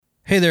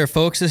Hey there,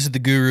 folks. This is the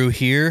Guru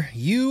here.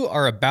 You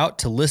are about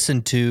to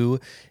listen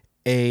to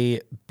a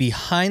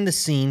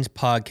behind-the-scenes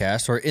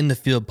podcast, or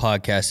in-the-field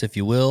podcast, if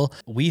you will.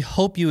 We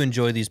hope you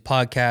enjoy these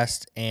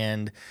podcasts,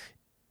 and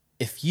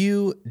if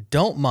you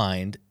don't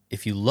mind,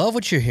 if you love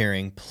what you're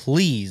hearing,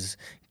 please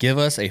give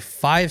us a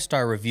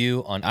 5-star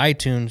review on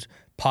iTunes,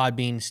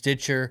 Podbean,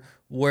 Stitcher,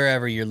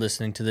 wherever you're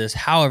listening to this,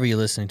 however you're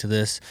listening to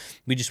this.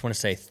 We just want to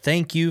say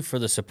thank you for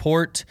the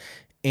support,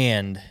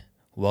 and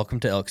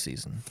welcome to elk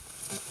season.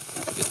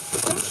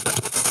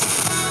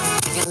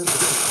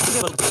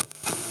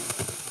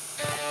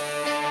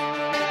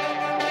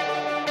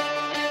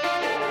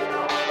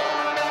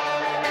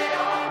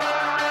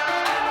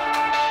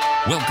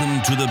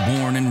 Welcome to the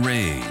Born and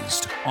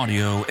Raised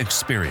audio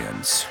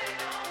experience,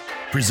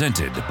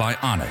 presented by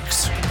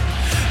Onyx.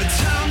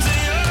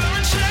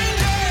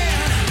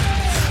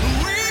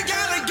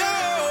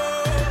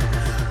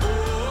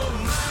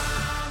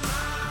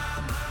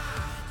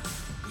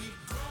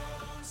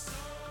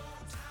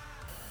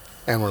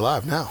 And we're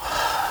live now.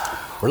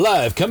 We're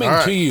live, coming All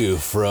right. to you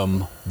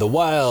from the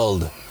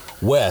wild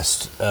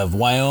west of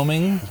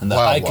Wyoming and the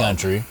high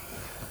country.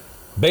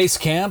 Base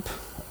camp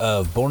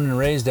of Born and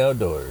Raised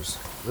Outdoors.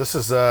 This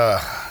is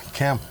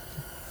Camp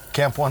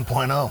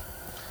 1.0.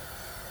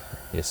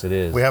 Yes, it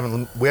is. We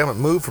haven't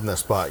moved from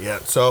this spot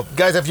yet. So,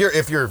 guys,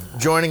 if you're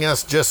joining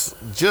us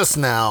just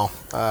now,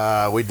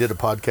 we did a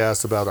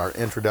podcast about our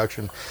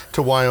introduction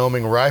to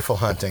Wyoming rifle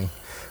hunting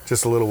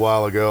just a little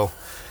while ago.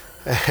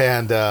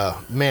 And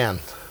man,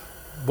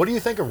 what do you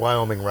think of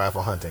Wyoming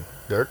rifle hunting,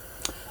 Dirk?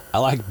 I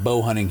like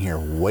bow hunting here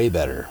way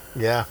better.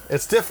 Yeah,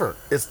 it's different.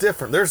 It's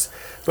different. There's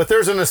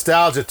a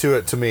nostalgia to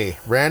it to me.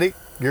 Randy,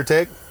 your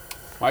take?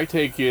 My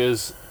take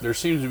is there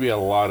seems to be a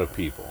lot of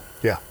people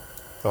Yeah.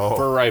 Oh.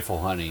 for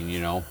rifle hunting, you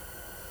know.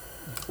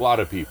 A lot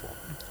of people.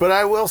 But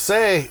I will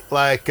say,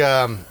 like,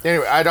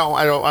 anyway, I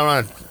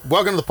want to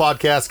welcome to the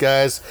podcast,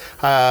 guys.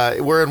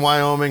 We're in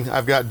Wyoming.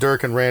 I've got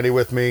Dirk and Randy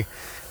with me.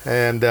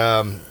 And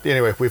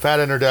anyway, we've had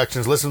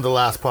introductions. Listen to the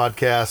last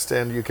podcast,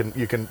 and you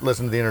can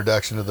listen to the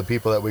introduction of the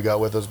people that we got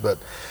with us. But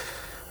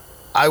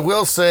I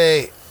will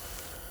say,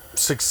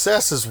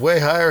 success is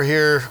way higher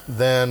here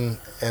than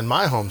in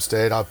my home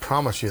state. I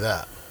promise you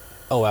that.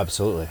 Oh,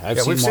 absolutely.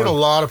 We've seen a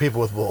lot of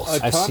people with bulls.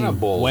 A I've ton seen of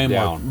bulls way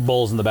down. more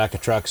bulls in the back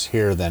of trucks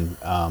here than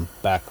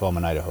back home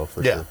in Idaho,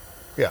 for sure.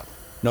 Yeah.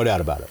 No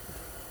doubt about it.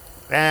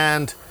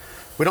 And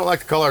we don't like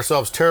to call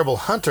ourselves terrible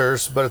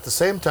hunters, but at the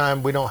same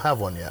time, we don't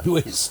have one yet.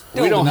 We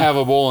don't have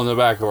a bull in the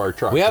back of our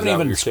truck. We Is haven't that what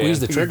even you're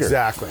squeezed the saying? trigger.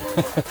 Exactly.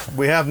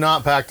 We have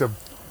not packed a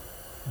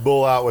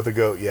bull out with a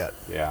goat yet.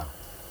 Yeah.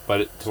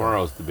 But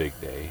tomorrow's the big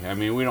day. I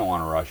mean, we don't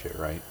want to rush it,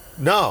 right?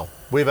 No,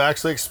 we've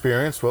actually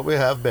experienced what we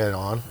have been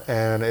on,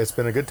 and it's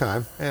been a good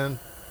time. And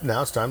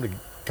now it's time to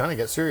kind of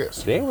get serious.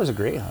 Today was a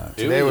great hunt.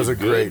 Today was a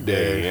good great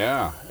day.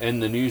 Yeah.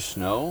 And the new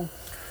snow.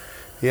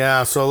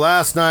 Yeah, so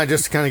last night,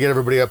 just to kind of get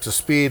everybody up to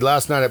speed,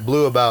 last night it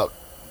blew about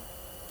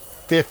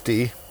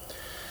 50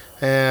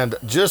 and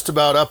just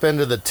about up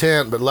into the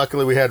tent, but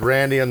luckily we had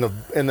Randy in the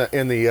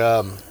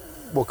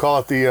we'll call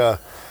it the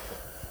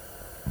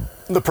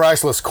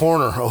priceless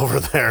corner over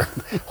there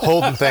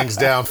holding things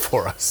down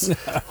for us.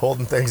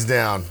 Holding things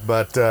down.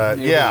 But It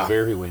yeah. was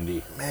very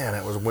windy. Man,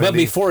 it was windy. But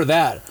before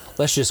that,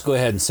 let's just go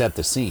ahead and set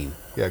the scene.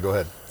 Yeah, go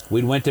ahead.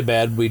 We went to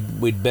bed.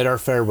 We'd bid our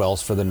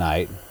farewells for the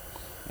night.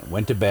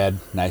 Went to bed,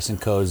 nice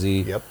and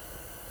cozy. Yep.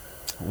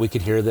 We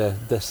could hear the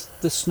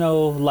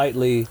snow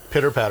lightly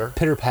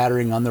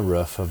Pitter-pattering on the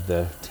roof of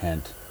the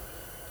tent.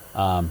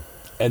 And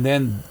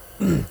then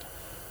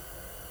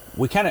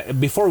we kind of,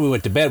 before we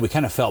went to bed, we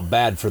kind of felt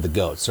bad for the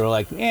goats. So we're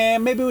like,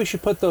 maybe we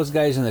should put those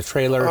guys in the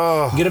trailer,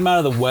 get them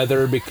out of the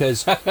weather,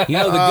 because, you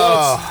know,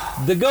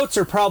 the goats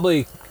are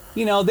probably,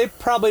 you know, they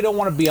probably don't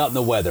want to be out in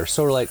the weather.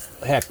 So we're like,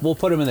 heck, we'll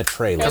put them in the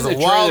trailer. Because And a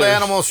the wild trailers-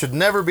 animal should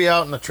never be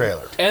out in the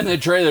trailer. And the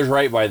trailer's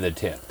right by the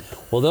tent.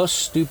 Well, those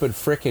stupid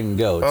frickin'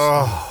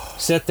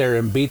 goats sit there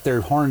and beat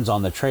their horns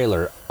on the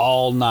trailer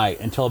all night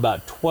until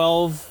about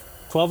 12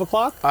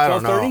 o'clock? I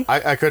don't know.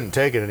 12:30? I couldn't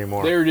take it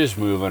anymore. They're just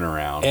moving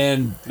around.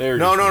 And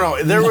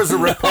No. There was a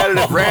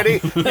repetitive.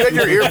 Randy, you had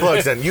your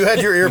earplugs in. You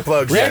had your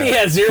earplugs Randy in.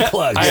 has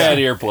earplugs. I had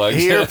earplugs.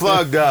 He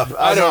earplugged up.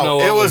 I don't know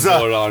what it was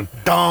going a on.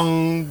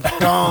 dong,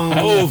 dong,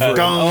 Over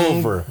dong, and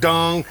over.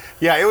 dong.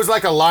 Yeah, it was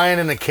like a lion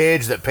in a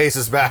cage that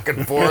paces back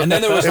and forth. And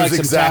then there was it like was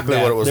some exactly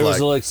tap what it was there like.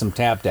 was like some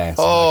tap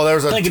dancing. Oh, there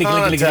was a Clinkety,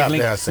 ton of clinkety, tap clinkety,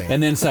 dancing.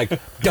 And then it's like,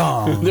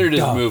 dong. They're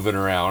just dong. moving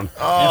around.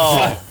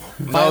 Oh,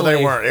 no, they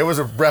Finally- weren't. It was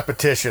a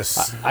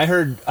repetitious. I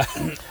heard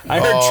Trent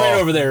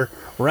over there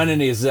running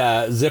his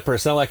zipper,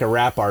 sound like a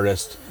rap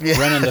artist,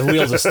 running the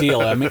Wheels of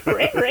Steel. I mean,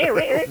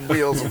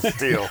 Wheels of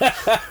steel.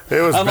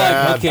 It was I'm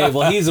bad. like, okay,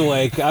 well, he's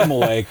awake. I'm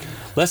awake.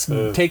 Let's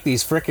take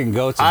these frickin'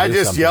 goats. And I do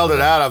just something yelled with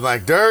it them. out. I'm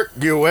like, Dirk,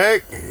 you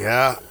awake?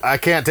 Yeah. I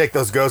can't take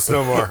those goats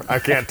no more. I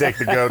can't take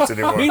the goats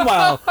anymore.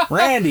 Meanwhile,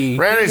 Randy's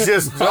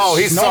just,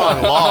 he's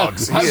sawing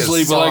logs. He I'm is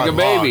sleeping like a sawing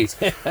baby.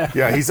 logs.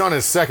 Yeah, he's on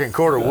his second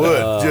quarter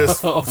wood,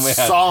 just man.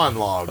 sawing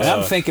logs. And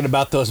I'm thinking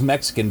about those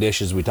Mexican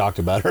dishes we talked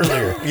about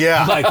earlier.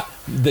 Yeah. Like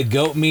the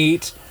goat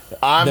meat,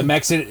 the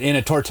Mexican in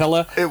a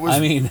tortilla. It was- I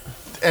mean,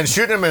 and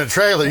shooting them in a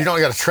trailer, you don't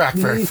got to track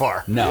very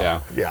far.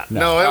 No. Yeah.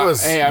 No, it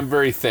was. Hey, I'm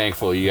very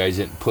thankful you guys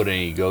didn't put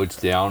any goats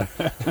down.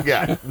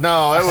 Yeah.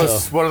 No, it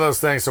was one of those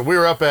things. So we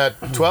were up at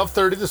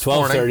 12:30 this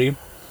morning. 12:30.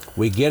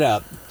 We get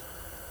up.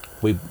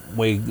 We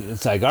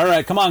it's like, all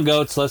right, come on,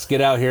 goats, let's get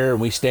out here, and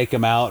we stake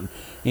them out,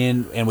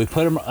 and we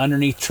put them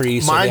underneath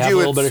trees so they have a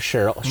little bit of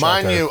shelter.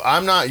 Mind you,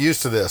 I'm not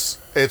used to this.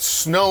 It's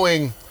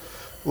snowing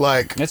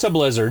like It's a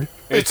blizzard.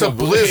 it's a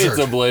blizzard. It's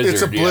a blizzard.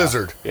 It's a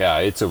blizzard. Yeah,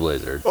 it's a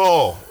blizzard.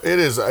 Oh, it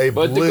is a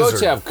But blizzard. the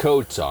goats have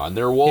coats on.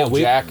 They're wool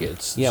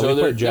jackets. yeah, so we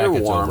put they're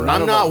jackets warm. over 'em.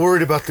 I'm not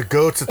worried about the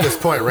goats at this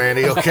point,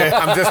 Randy. Okay,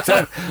 I'm just.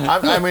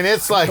 I mean,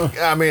 it's like.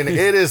 I mean,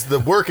 it is the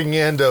working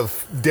end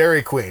of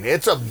Dairy Queen.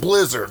 It's a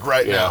blizzard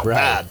right now, right.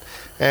 bad.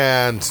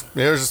 And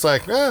it was just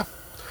like, we're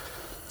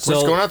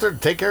just going out there to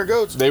take care of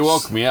goats. They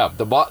woke me up.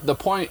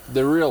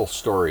 The real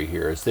story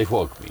here is they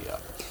woke me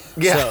up.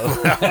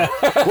 Yeah,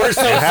 we're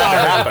so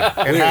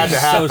sorry. It had to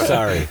happen. So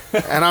sorry.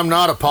 And I'm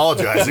not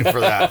apologizing for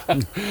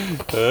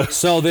that.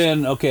 So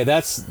then, okay,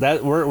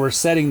 we're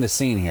setting the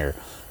scene here.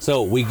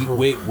 So we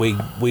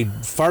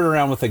fart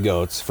around with the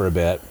goats for a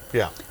bit.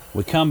 Yeah.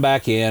 We come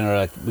back in, or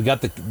like we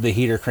got the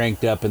heater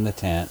cranked up in the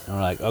tent, and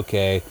we're like,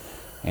 okay,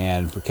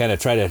 and we kind of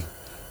try to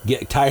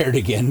get tired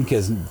again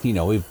because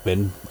we've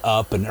been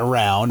up and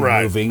around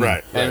and moving,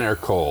 And they're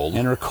cold.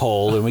 and we're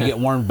cold, and we get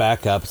warmed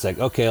back up. It's like,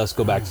 okay, let's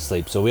go back to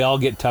sleep. So we all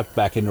get tucked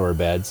back into our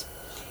beds,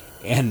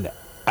 and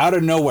out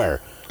of nowhere,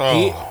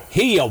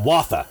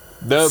 Hiawatha.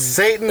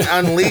 Satan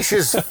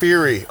unleashes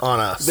fury on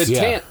us. The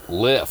tent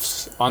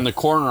lifts on the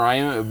corner I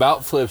am. It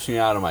about flips me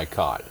out of my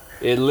cot.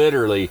 It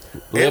literally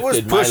It was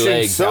lifted my pushing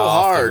legs so off the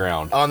hard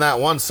ground. on that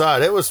one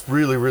side. It was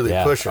really, really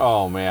Yeah. pushing.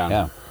 Oh man.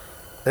 Yeah.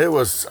 It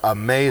was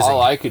amazing.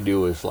 All I could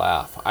do was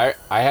laugh. I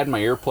had my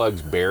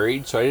earplugs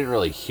buried, so I didn't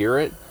really hear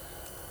it.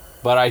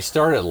 But I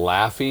started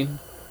laughing.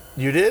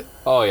 You did?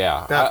 Oh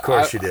yeah. Of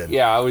course you did.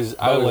 Yeah, I was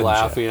wouldn't you?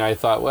 laughing. I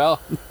thought,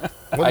 well,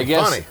 I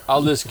guess funny.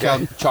 I'll just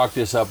chalk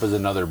this up as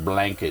another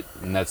blanket,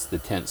 and that's the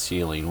tent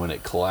ceiling when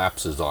it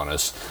collapses on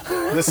us.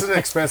 This is an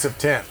expensive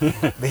tent. Me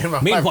and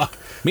my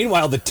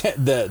Meanwhile,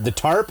 the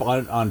tarp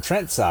on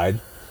Trent's side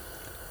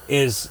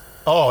is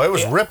Oh, it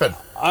was ripping.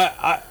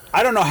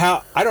 I don't know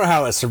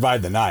how it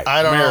survived the night.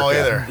 I don't know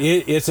either.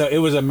 It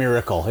was a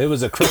miracle. It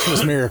was a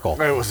Christmas miracle.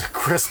 It was a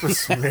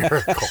Christmas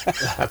miracle.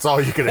 That's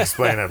all you can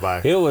explain it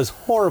by. It was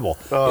horrible.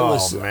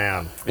 Oh,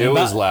 man. It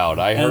was loud.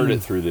 I heard and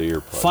it through the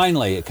earplug.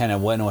 Finally, it kind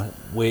of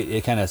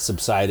it kind of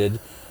subsided,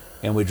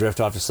 and we drift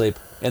off to sleep.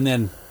 And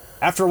then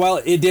after a while,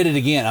 it did it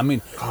again. I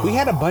mean, we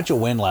had a bunch of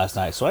wind last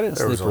night, so I didn't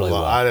There sleep was a really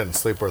lot. well. I didn't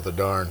sleep worth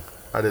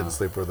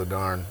a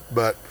darn.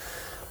 But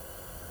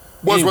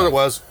was what it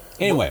was.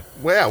 Anyway,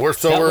 Well, yeah,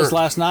 that was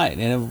last night,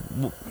 and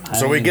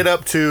we get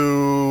up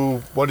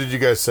to, what did you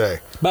guys say?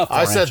 About 4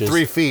 I said inches.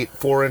 3 feet,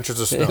 4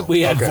 inches of snow.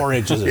 We had 4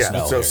 inches of Yeah,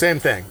 snow. so here. same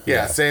thing.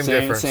 Yeah, same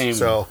difference. same.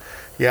 So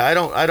yeah, I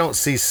don't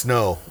see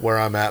snow where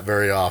I'm at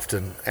very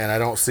often, and I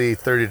don't see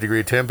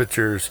 30-degree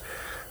temperatures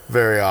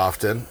very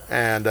often.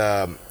 And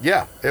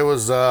it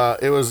was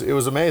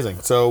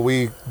amazing. So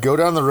we go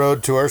down the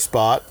road to our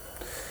spot,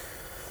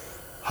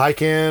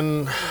 hike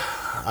in.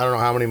 I don't know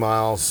how many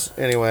miles.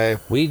 Anyway,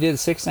 We did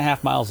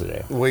 6.5 miles a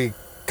day. we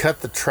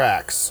cut the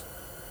tracks.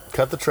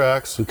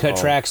 We cut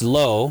tracks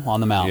low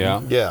on the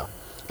mountain. Yeah. Yeah,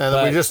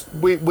 and then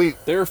we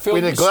They were filled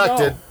we with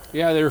neglected. snow.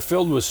 Yeah, they were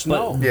filled with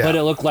snow. Yeah. But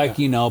it looked like,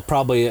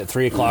 probably at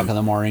 3 o'clock in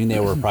the morning, they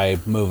were probably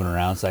moving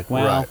around. It's like,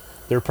 well, Right.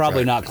 they're probably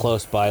Right. not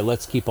close by.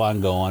 Let's keep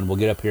on going. We'll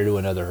get up here to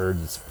another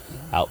herd that's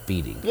out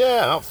feeding.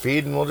 Yeah, out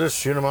feeding. We'll just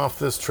shoot them off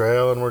this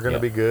trail, and we're going to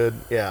Yeah. be good.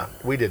 Yeah,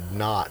 we did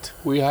not.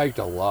 We hiked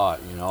a lot,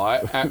 a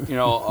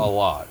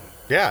lot.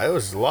 Yeah, it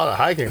was a lot of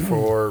hiking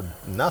for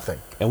nothing.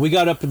 And we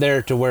got up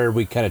there to where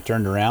we kind of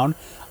turned around.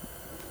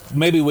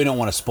 Maybe we don't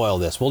want to spoil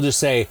this. We'll just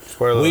say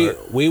Spoiler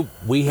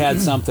we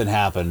had something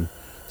happen.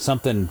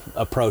 Something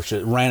approached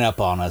it, ran up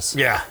on us.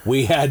 Yeah.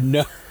 We had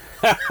no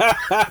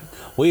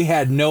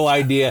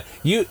idea.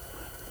 You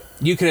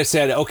could have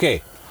said,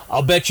 "Okay,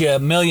 I'll bet you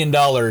 $1 million.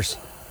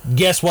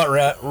 Guess what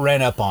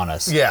ran up on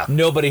us?" Yeah.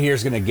 Nobody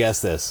here's going to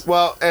guess this.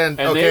 Well, and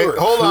they okay, were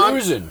hold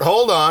cruising.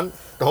 on.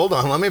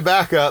 Let me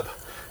back up.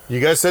 You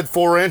guys said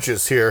 4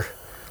 inches here.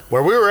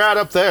 Where we were at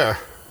up there,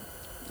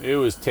 It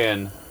was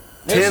 10.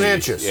 10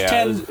 inches. Yeah,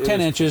 10, it was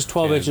 10 inches,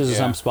 12 10, inches in yeah.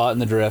 some spot in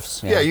the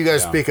drifts. Yeah, you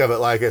guys Yeah. speak of it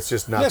like it's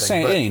just nothing. Just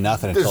saying, but it ain't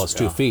nothing until it's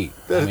 2 feet.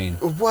 I mean,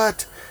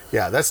 what?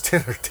 Yeah, that's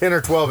 10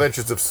 or 12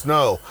 inches of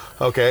snow,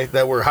 okay,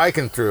 that we're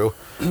hiking through.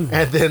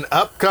 And then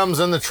up comes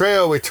on the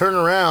trail, we turn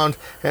around,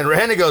 and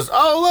Randy goes,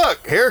 "Oh,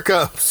 look, here it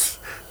comes."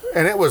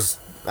 And it was,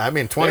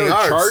 20 They were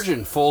yards.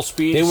 charging full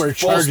speed. They were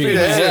full charging speed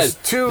ahead. ahead.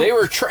 Two- They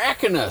were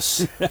tracking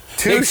us.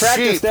 Two they tracked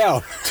us sheep.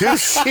 down. 2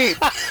 sheep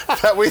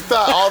that we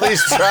thought all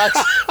these tracks.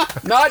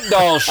 Not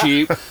doll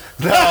sheep.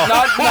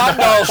 Not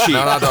doll sheep.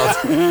 No, not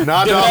doll.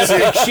 Not doll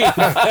sheep.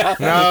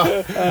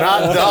 No,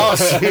 not doll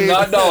sheep.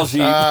 Not doll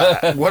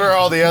sheep. What are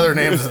all the other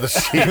names of the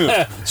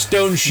sheep?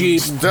 Stone sheep,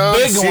 Stone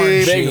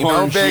bighorn sheep, sheep.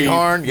 no sheep.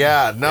 bighorn.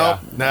 Yeah, no,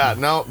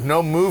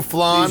 no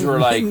mouflon. These were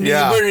like These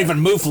weren't even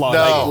mouflon.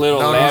 No. Like,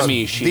 little no.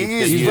 lammy sheep.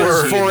 These that you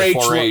were see in the 4-H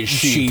 4-H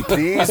sheep.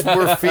 These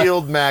were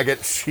field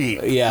maggot sheep.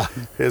 yeah,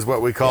 Is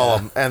what we call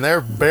them, and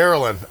they're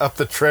barreling up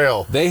the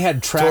trail they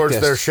had tracked towards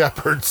us. their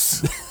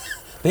shepherds.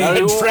 They Now, had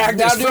do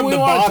tracked us do from we the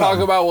want to bottom.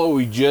 talk about what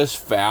we just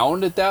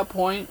found at that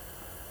point?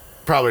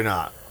 Probably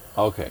not.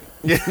 Okay.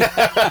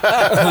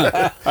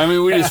 I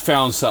mean, we just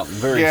found something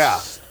very, Yeah.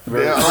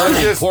 very Yeah,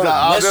 let's just, important.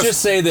 Let's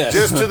just say this.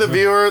 Just to the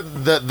viewer,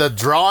 the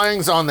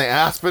drawings on the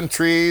aspen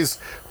trees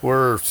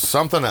were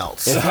something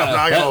else. I'm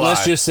not gonna lie.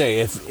 Let's just say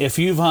if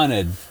you've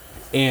hunted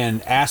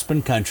in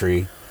aspen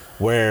country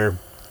where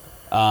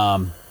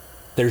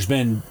there's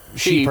been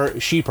sheep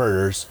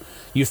herders,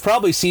 you've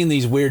probably seen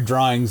these weird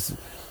drawings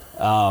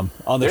on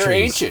the They're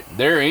trees. ancient.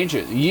 They're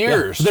ancient.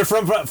 Years. They're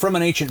from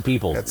an ancient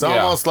people. It's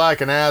almost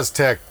like an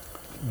Aztec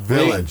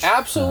village.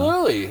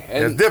 Absolutely.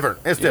 And It's different.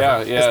 It's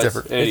different. Yeah, it's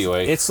different.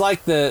 Anyway. It's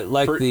like the it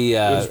was pretty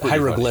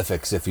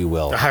hieroglyphics, if you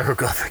will,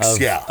 Hieroglyphics.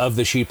 of, of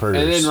the sheep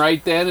herders. and then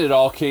right then it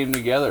all came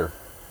together.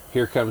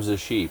 Here comes the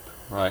sheep.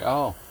 We're like,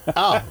 oh.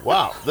 Oh,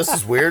 wow. This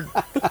is weird.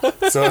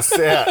 So at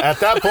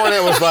that point,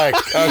 it was like,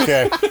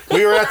 okay,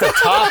 we were at the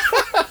top.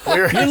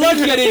 You're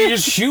lucky I didn't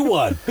just shoot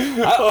one.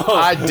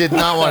 I did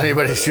not want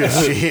anybody to shoot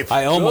a sheep.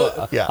 I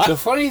almost. Yeah. The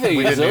funny thing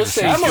is, didn't need those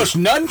to I things, almost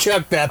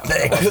nunchucked that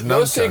thing.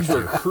 those things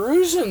were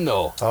cruising,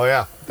 though. Oh,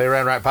 yeah. They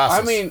ran right past us.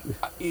 I mean,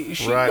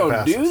 sheep Right don't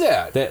past do us.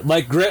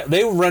 that.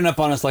 They run up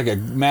on us like a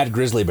mad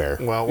grizzly bear.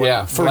 well, when,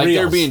 Yeah, for like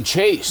they're reals. being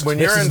chased. when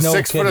This you're in is no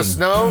 6 foot of kidding.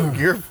 snow,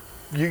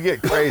 you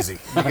get crazy.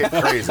 You get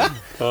crazy. Not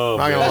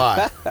gonna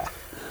lie.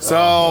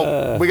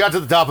 So we got to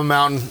the top of the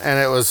mountain, and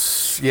it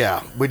was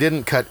we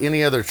didn't cut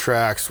any other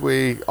tracks.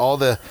 All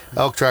the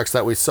elk tracks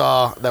that we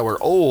saw that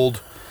were old,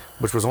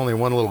 which was only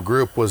one little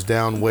group, was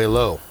down way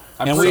low.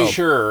 I'm And pretty we-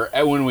 sure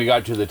when we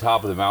got to the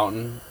top of the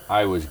mountain,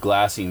 I was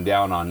glassing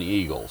down on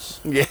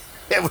eagles. Yeah,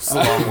 it was a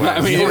long way.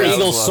 I mean, You were it was-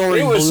 eagles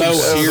soaring it was below some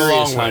us. It was a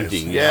long serious ways.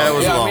 hunting. Yeah, it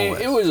was a long I mean,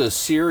 ways. it was a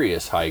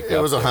serious hike. It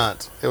was a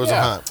hunt. It was a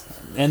Yeah. hunt.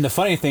 And the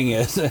funny thing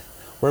is,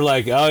 we're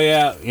like, oh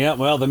yeah,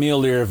 well, the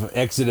mule deer have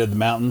exited the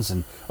mountains,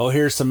 and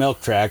here's some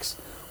elk tracks.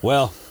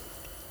 Well,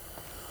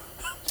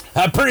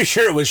 I'm pretty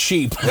sure it was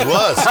sheep. It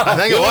was. I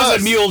think it, It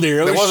wasn't mule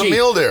deer. It was a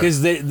mule deer.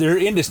 because they're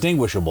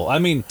indistinguishable. I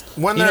mean,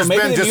 When you know, there's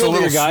maybe been the just a mule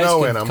deer little guys snow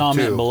could in 'em,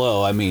 comment too.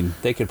 below. I mean,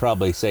 they could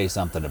probably say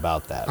something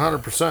about that.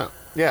 100%.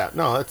 Yeah,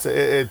 no, it's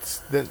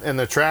and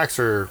the tracks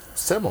are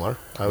similar.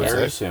 I would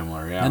Very say.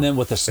 similar, yeah. And then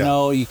with the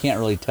snow, you can't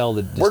really tell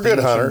the. We're good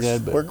distinguishing hunters.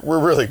 good, but- We're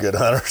really good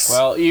hunters.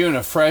 well, even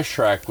a fresh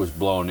track was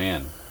blown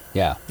in.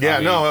 yeah, yeah, I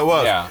mean, no, it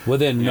was. Yeah.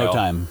 within You no know,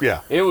 time.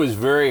 Yeah. It was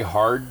very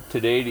hard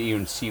today to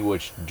even see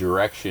which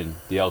direction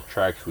the elk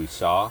tracks we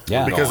saw.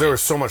 Yeah. were Because there going.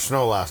 was so much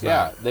snow last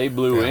Yeah, night. they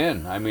blew Yeah.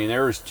 in. I mean,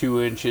 there was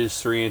 2 inches,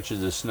 3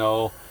 inches of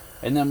snow,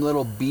 and them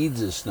little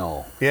beads of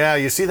snow. Yeah,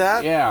 you see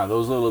that? Yeah,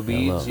 those little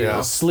beads. You Yeah.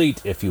 know?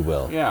 Sleet, if you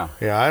will. Yeah.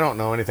 Yeah, I don't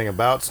know anything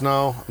about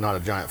snow. I'm not a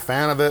giant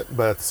fan of it,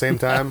 but at the same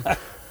time,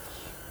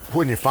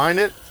 when you find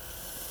it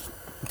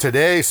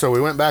today, so we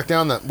went back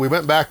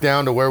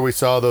down to where we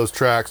saw those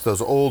tracks,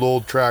 those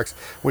old tracks.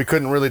 We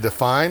couldn't really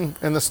define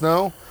in the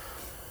snow,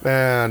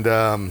 and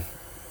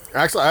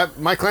actually,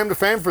 my claim to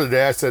fame for the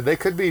day, I said they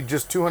could be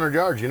just 200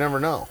 yards. You never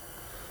know.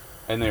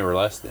 And they were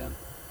less than.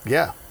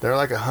 Yeah, they're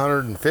like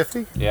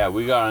 150. Yeah,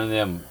 we got on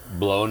them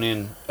blown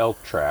in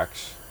elk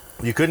tracks.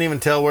 You couldn't even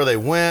tell where they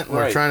went. We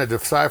were Right. trying to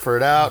decipher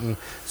it out. And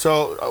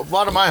so a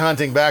lot of my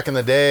hunting back in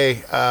the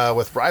day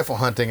with rifle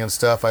hunting and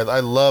stuff,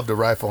 I loved a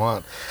rifle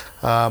hunt.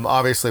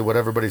 Obviously, what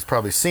everybody's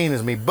probably seen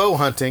is me bow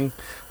hunting.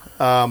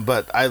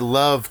 But I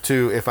love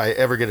to, if I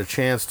ever get a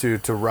chance to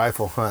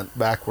rifle hunt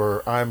back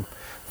where I'm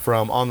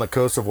from on the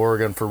coast of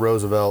Oregon for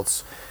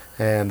Roosevelt's.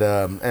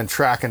 And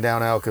tracking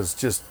down elk is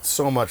just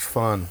so much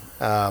fun.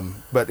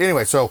 But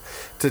anyway, so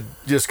to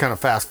just kind of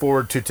fast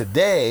forward to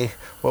today,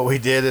 what we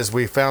did is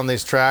we found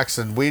these tracks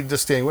and we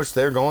distinguished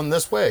they're going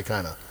this way,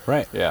 kind of.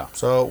 Right. Yeah.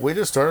 So we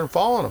just started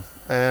following them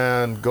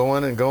and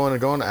going and going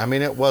and going. I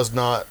mean, it was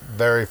not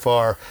very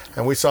far,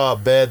 and we saw a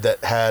bed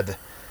that had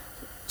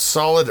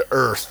solid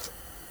earth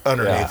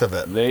underneath of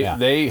it. They Yeah.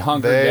 they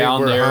hunkered They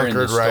down were there in the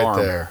hunkered right storm.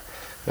 there.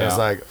 It was Yeah.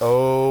 like,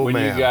 oh When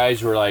man. you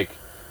guys were like,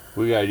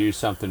 we got to do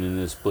something in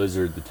this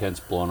blizzard, the tent's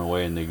blown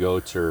away and the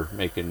goats are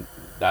making.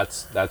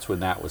 That's when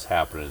that was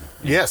happening.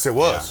 Yes, it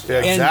was.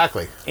 Yeah. Yeah,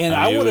 exactly. And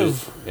I I mean, it would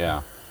was- have.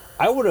 Yeah.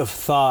 I would have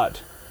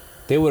thought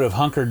they would have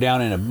hunkered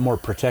down in a more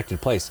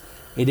protected place.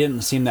 It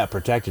didn't seem that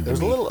protected It to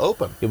was me. a little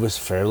open. It was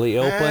fairly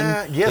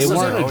open. yes, It it was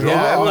weren't- in a it draw.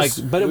 wasn't It was-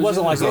 like, but it it was wasn't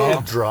in a like little a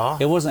heavy draw.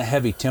 It wasn't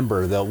heavy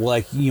timber though,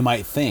 like you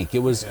might think. It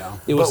was. Yeah.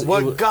 It was. But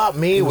what it wa- got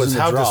me it was in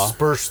the how draw.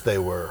 dispersed they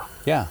were.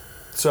 Yeah.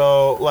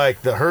 So,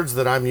 like the herds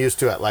that I'm used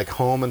to at like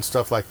home and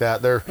stuff like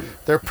that,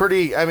 they're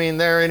pretty. I mean,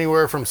 they're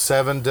anywhere from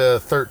 7 to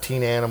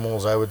 13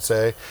 animals, I would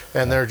say,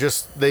 and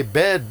they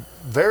bed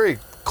very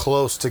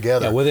close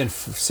together. Yeah, within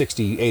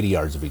 60, 80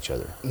 yards of each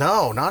other.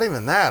 No, not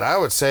even that. I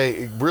would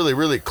say really,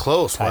 really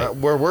close.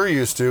 Where we're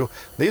used to,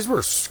 these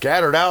were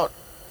scattered out.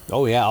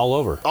 Oh yeah, all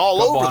over.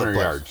 All over the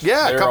place. Yards.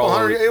 Yeah, a couple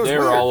hundred. It was they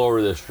weird. were all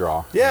over this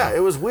draw. Yeah, it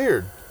was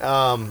weird.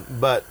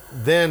 But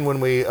then when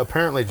we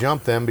apparently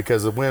jumped them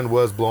because the wind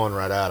was blowing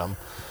right at them.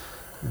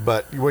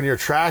 But when you're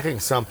tracking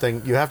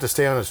something, you have to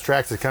stay on its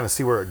tracks to kind of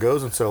see where it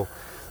goes. And so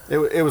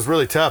it was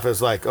really tough.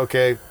 It's like,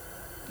 okay,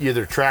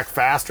 either track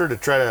faster to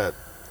try to,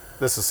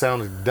 this is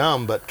sounding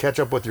dumb, but catch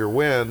up with your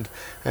wind,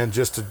 and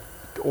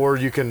or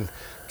you can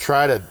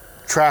try to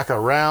track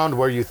around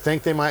where you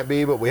think they might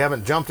be, but we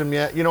haven't jumped them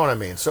yet. You know what I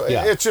mean? So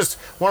it's just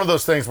one of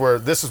those things where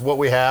this is what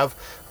we have.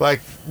 Like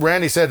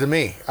Randy said to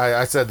me,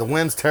 I said, the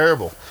wind's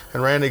terrible.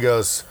 And Randy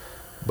goes,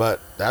 but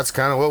that's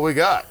kind of what we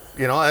got.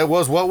 You know, it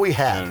was what we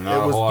had. It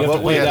was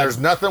what we had. There's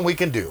nothing we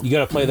can do. You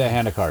got to play that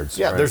hand of cards.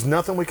 Yeah, there's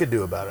nothing we could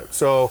do about it.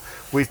 So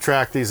we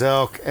tracked these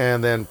elk,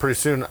 and then pretty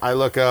soon I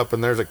look up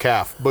and there's a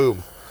calf.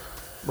 Boom.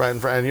 Right in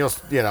front.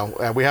 And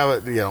and we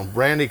have it,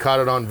 Randy caught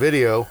it on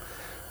video.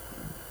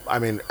 I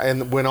mean,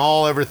 and when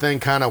everything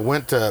kind of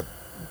went to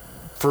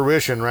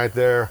fruition right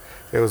there,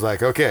 it was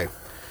like, okay,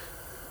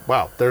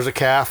 wow, there's a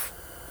calf.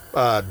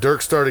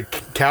 Dirk started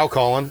cow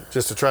calling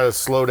just to try to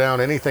slow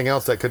down anything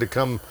else that could have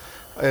come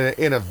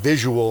in a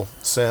visual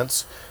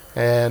sense,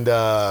 and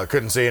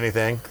couldn't see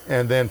anything.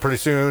 And then pretty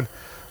soon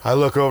I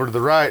look over to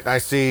the right and I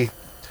see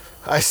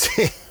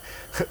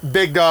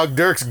big dog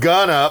Dirk's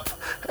gun up,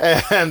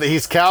 and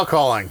he's cow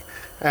calling.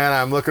 And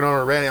I'm looking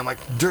over at Randy. I'm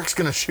like, Dirk's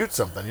going to shoot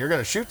something. You're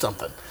going to shoot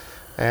something.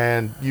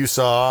 And you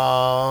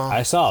saw...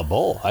 I saw a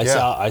bull. I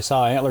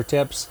saw antler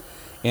tips.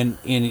 And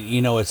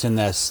it's in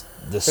this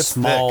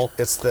small... Thick.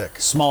 It's thick.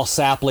 Small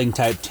sapling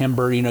type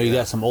timber. You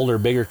got some older,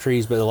 bigger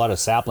trees, but a lot of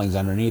saplings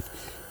underneath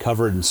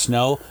covered in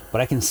snow.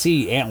 But I can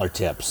see antler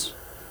tips.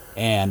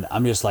 And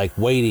I'm just like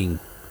waiting.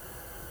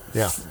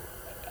 Yeah.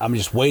 I'm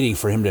just waiting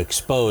for him to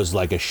expose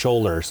like a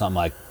shoulder or something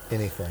like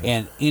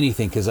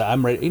anything, because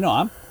I'm ready.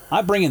 I'm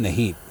bringing the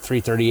heat.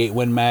 338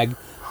 Win Mag.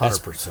 That's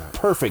 100%.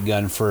 Perfect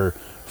gun for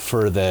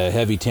the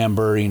heavy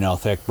timber,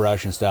 thick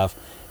brush and stuff.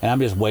 And I'm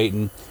just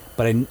waiting,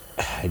 but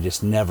I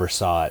just never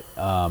saw it.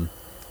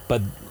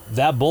 But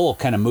that bull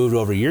kind of moved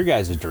over your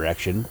guys'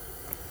 direction,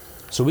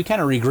 so we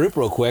kind of regrouped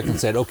real quick and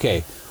said,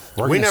 okay,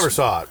 we never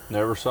saw it.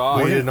 Never saw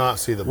it. We did not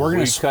see the bull.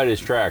 We cut his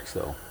tracks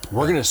though.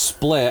 We're gonna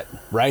split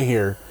right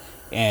here.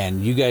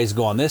 And you guys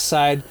go on this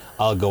side,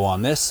 I'll go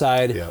on this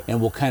side, and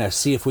we'll kind of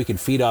see if we can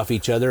feed off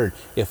each other. And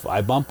if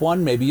I bump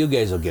one, maybe you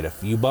guys will get it.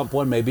 If you bump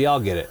one, maybe I'll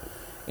get it.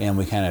 And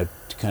we kind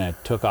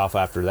of took off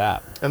after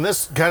that. And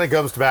this kind of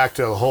comes back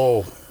to a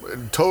whole,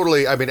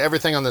 totally, I mean,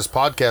 everything on this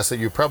podcast that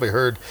you've probably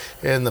heard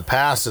in the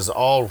past is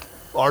all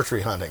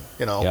archery hunting.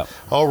 Oh,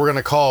 we're going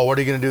to call. What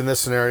are you going to do in this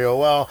scenario?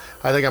 Well,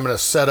 I think I'm going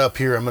to set up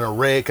here. I'm going to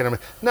rake.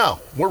 No,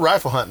 we're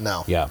rifle hunting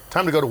now. Yeah.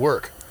 Time to go to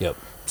work. Yep.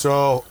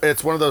 So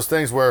it's one of those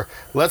things where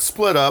let's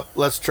split up.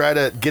 Let's try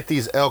to get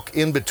these elk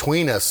in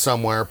between us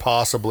somewhere,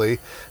 possibly.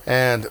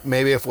 And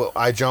maybe if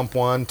I jump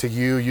one to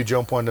you, you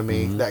jump one to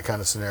me, that kind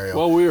of scenario.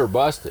 Well, we were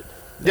busted.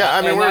 Yeah,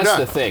 I mean, we're done. That's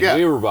the thing. Yeah.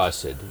 We were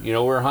busted. We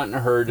were hunting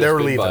a herd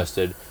that's been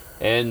busted.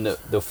 And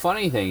the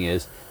funny thing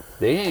is,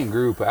 they didn't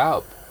group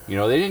up. They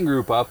didn't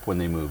group up when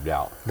they moved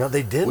out. No,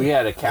 they didn't. We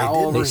had a cow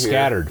over here. They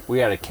scattered. We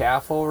had a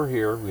calf over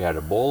here. We had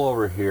a bull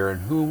over here.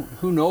 And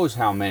who knows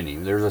how many.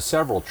 There's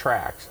several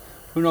tracks.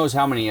 Who knows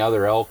how many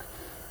other elk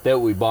that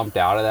we bumped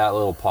out of that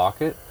little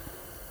pocket.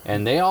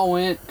 And they all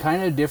went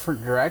kind of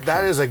different directions.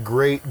 That is a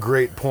great,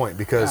 great point,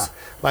 because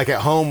like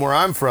at home where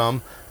I'm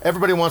from,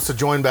 everybody wants to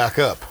join back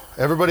up.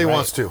 Everybody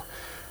wants to.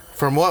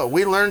 From what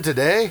we learned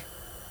today,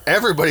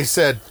 everybody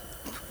said,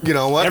 you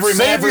know what?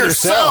 Save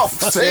yourself.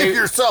 Save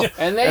yourself.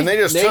 And they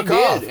just took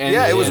off. And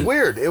it was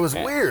weird. It was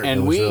weird.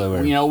 And we,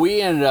 really weird. We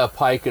ended up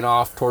hiking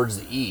off towards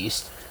the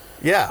east.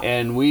 Yeah.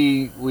 And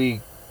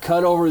we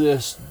cut over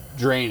this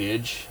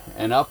drainage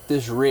and up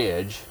this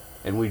ridge,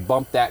 and we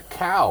bumped that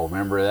cow.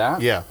 Remember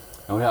that? Yeah.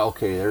 And we thought,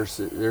 okay,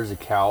 there's a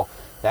cow.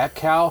 That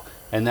cow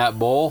and that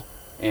bull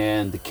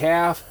and the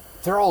calf,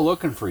 they're all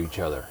looking for each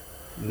other.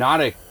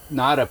 Not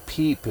a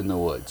peep in the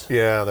woods.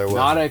 Yeah, there was.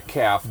 Not a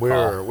calf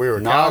call. We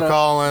were cow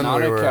calling.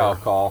 Not a cow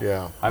call.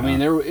 Yeah. I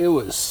mean, it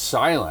was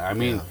silent. I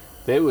mean,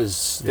 it was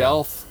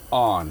stealth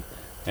on.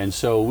 And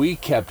so we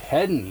kept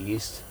heading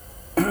east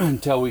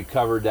until we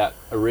covered that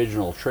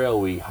original trail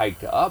we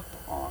hiked up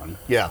on.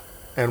 Yeah.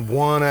 And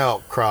one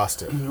elk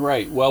crossed it.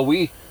 Right. Well,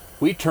 we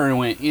turned and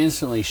went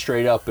instantly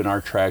straight up in our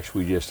tracks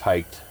we just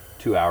hiked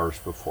 2 hours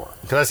before.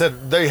 Because I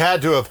said they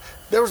had to have.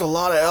 There was a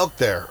lot of elk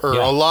there, or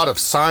a lot of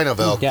sign of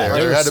elk there.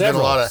 There had to have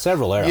been a lot of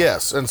several arrows.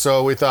 Yes, and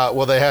so we thought,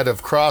 well, they had to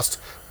have crossed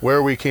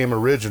where we came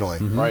originally.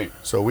 Mm-hmm. Right.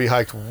 So we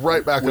hiked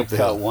right back up the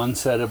hill. We cut one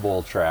set of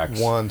bull tracks.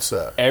 One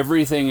set.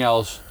 Everything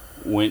else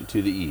went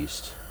to the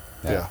east.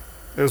 Yeah.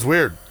 It was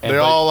weird. They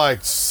all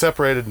like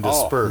separated and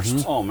dispersed.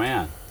 Mm-hmm. Oh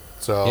man.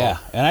 So yeah,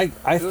 and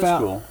I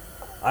found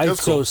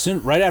cool.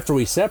 Soon right after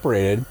we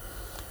separated,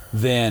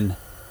 then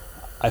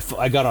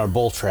I got on a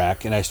bull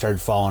track and I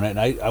started following it, and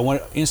I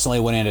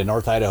instantly went into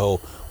North Idaho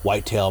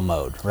whitetail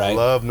mode. Right. I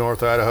love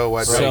North Idaho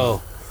whitetail.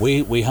 So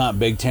We hunt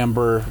big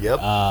timber. Yep.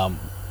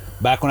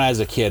 Back when I was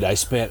a kid, I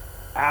spent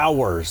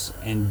hours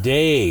and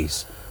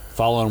days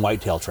following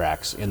whitetail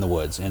tracks in the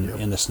woods and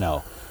in the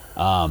snow.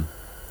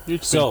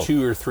 You'd spend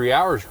 2 or 3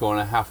 hours going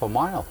a half a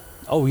mile.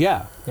 Oh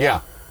yeah,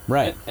 Yeah.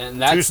 right.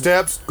 And that's 2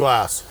 steps,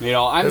 glass. You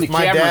know, I'm That's the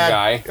my camera dad.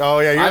 guy. Oh,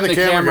 yeah, you're I'm the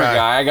camera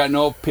guy. I got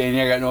no pin,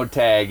 I got no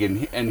tag,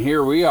 and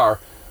here we are.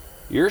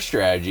 Your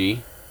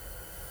strategy.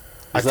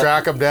 I is that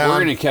track him down. We're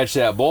gonna catch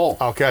that bull.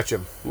 I'll catch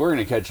him. We're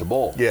gonna catch a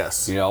bull.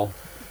 Yes. You know,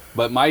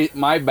 but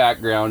my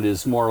background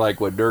is more like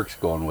what Dirk's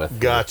going with.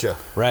 Gotcha.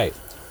 Right.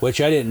 Which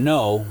I didn't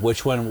know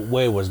which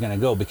way was going to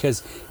go,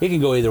 because it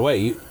can go either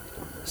way.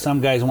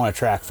 Some guys want to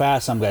track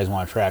fast, some guys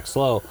want to track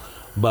slow,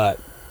 but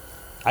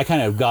I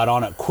kind of got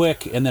on it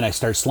quick, and then I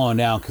started slowing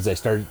down because I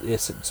started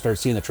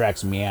seeing the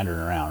tracks meandering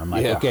around. I'm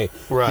like, Yeah. okay,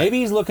 Right.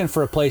 maybe he's looking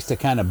for a place to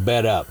kind of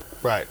bed up.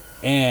 Right.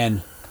 And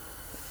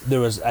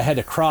I had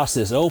to cross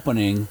this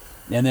opening,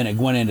 and then it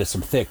went into some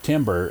thick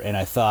timber, and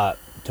I thought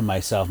to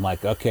myself, I'm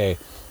like, okay,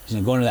 he's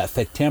going to go into that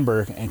thick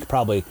timber and could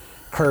probably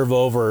curve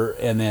over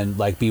and then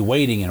like be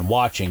waiting and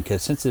watching,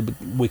 because since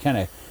we kind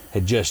of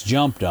had just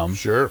jumped them,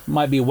 Sure.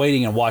 might be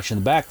waiting and watching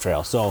the back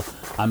trail. So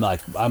I'm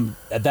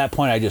at that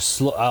point,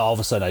 all of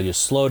a sudden I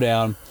just slow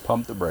down,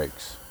 Pump the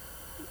brakes.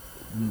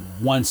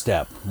 one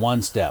step,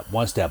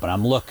 and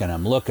I'm looking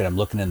in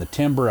the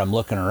timber, I'm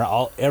looking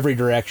around every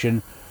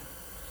direction.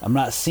 I'm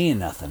not seeing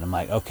nothing. I'm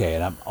like, okay,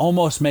 and I'm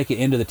almost making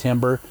it into the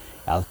timber.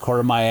 Out of the corner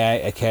of my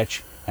eye, I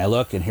catch, and I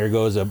look, and here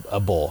goes a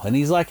bull, and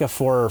he's like a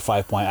 4 or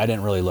 5 point. I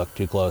didn't really look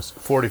too close.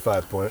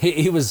 45 point.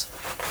 He was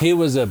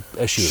a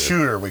shooter.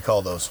 Shooter, we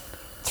call those.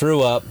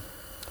 Threw up,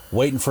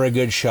 waiting for a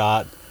good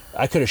shot.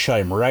 I could have shot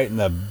him right in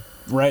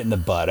the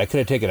butt. I could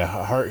have taken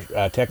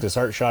a Texas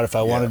heart shot if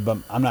I wanted, but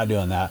I'm not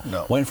doing that.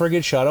 No. Waiting for a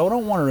good shot. I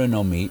don't want to ruin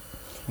no meat.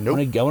 Nope.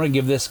 I want to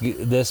give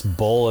this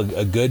bull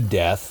a good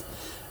death.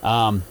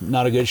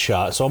 Not a good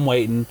shot. So I'm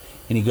waiting,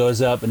 and he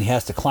goes up, and he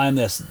has to climb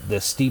this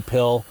steep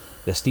hill,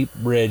 the steep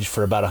ridge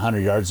for about 100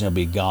 yards, and he'll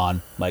be gone.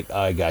 I'm like, oh,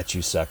 I got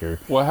you, sucker.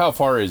 Well, how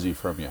far is he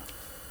from you?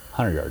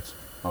 100 yards.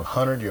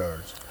 100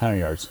 yards. 100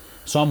 yards.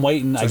 So I'm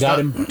waiting. So I it's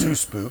got not him. too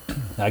spooked.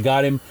 I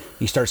got him.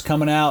 He starts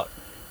coming out,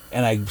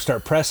 and I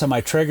start pressing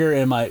my trigger,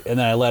 and then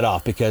I let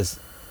off because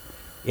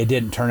it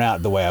didn't turn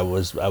out the way I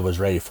was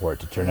ready for it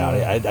to turn out.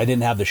 I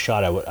didn't have the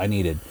shot I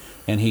needed,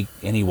 and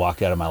he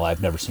walked out of my life.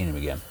 Never seen him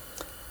again.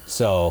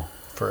 So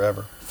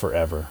forever.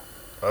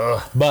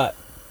 Ugh. But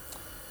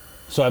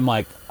so I'm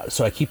like,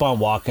 so I keep on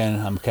walking.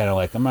 I'm kind of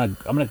like, I'm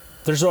gonna.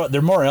 There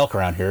are more elk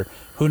around here.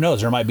 Who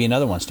knows? There might be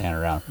another one standing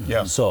around.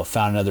 Yeah. So I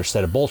found another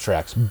set of bull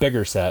tracks,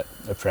 bigger set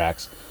of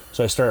tracks.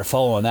 So I started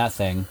following that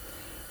thing.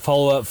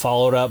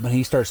 Followed up, and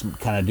he starts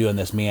kind of doing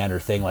this meander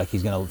thing, like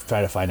he's gonna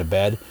try to find a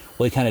bed.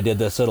 Well, he kind of did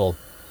this little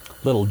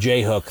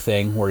J hook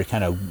thing where he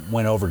kind of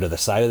went over to the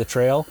side of the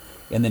trail,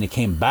 and then he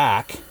came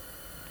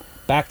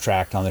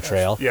backtracked on the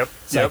trail. Yep.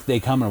 It's like they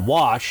come and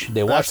wash.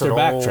 They wash their an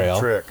back old trail.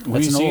 trick.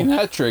 We seen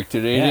that trick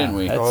today, Yeah, didn't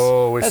we? that's-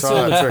 Oh, we that's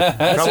saw the- that trick.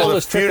 that's the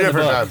oldest few trick in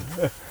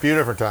the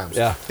different times.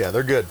 Yeah. Yeah,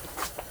 they're good.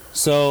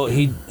 So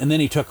and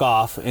then he took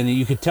off, and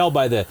you could tell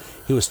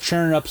he was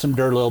churning up some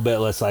dirt a little bit.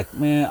 It's like,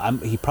 man,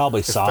 he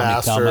probably saw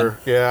faster. me coming.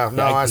 Yeah,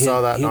 no, I saw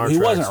that in our He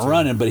tracks, wasn't too.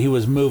 running, but he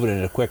was moving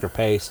at a quicker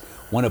pace.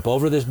 Went up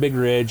over this big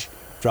ridge,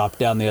 dropped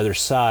down the other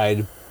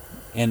side,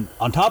 and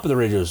on top of the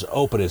ridge it was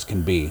open as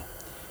can be.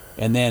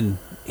 And then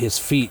his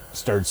feet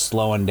started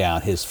slowing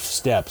down. His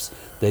steps,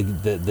 the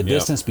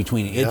distance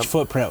between each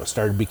footprint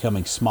started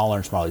becoming smaller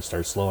and smaller. He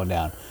started slowing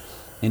down.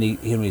 And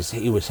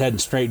he was heading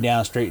straight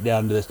down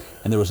to this,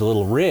 and there was a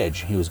little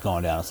ridge he was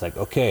going down. It's like,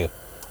 okay,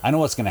 I know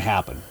what's going to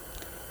happen.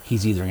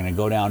 He's either going to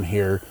go down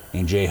here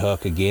and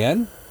J-hook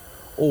again,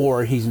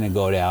 or he's going to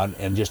go down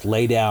and just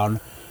lay down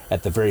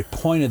at the very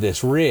point of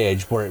this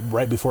ridge,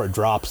 right before it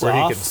drops Where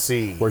off. he can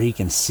see. Where he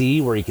can see,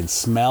 where he can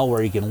smell,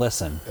 where he can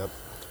listen. Yep.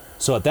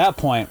 So at that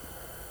point,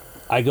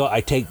 I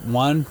take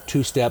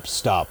 1-2 steps,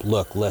 stop,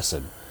 look,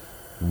 listen.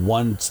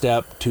 1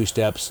 step, 2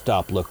 steps,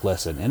 stop, look,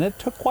 listen. And it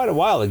took quite a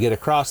while to get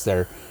across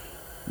there.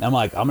 I'm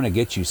like, I'm gonna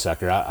get you,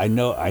 sucker. I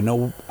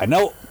know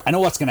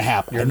what's gonna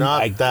happen. You're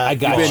not that I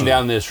got You've you. been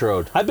down this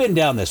road. I've been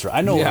down this road.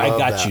 I know. Yeah, I Love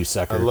got that. you,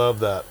 sucker. I love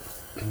that.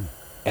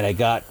 And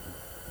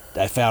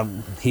I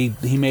found he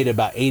made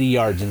about 80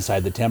 yards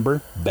inside the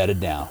timber, bedded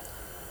down,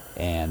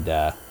 and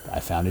I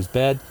found his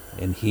bed,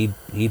 and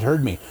he'd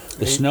heard me.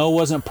 The snow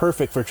wasn't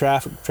perfect for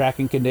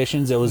tracking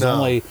conditions. It was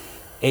only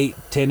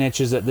 8-10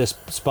 inches at this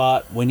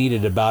spot. We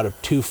needed about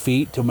 2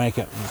 feet to make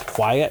it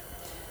quiet,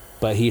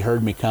 but he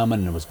heard me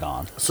coming and was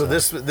gone. So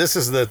this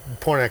is the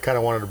point I kind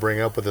of wanted to bring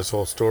up with this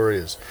whole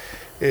story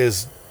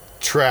is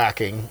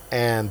tracking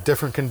and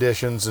different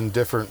conditions and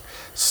different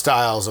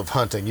styles of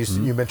hunting.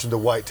 You mentioned the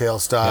whitetail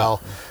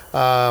style.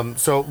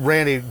 So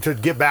Randy, to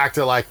get back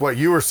to like what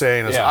you were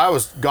saying is I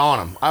was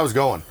going.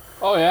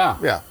 Oh yeah.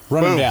 Yeah.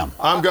 Run 'em Boom. down.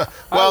 I'm good.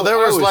 Well, there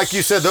I was, was like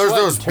you said, there was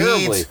those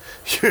sweating beads.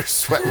 You're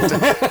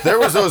sweating. There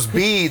was those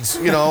beads,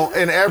 you know,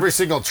 in every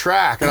single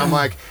track. And I'm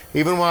like,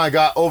 even when I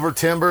got over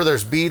timber,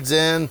 there's beads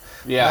in.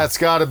 Yeah. That's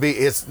got to be,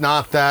 it's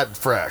not that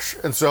fresh.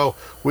 And so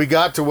we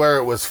got to where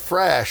it was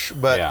fresh.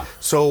 But Yeah.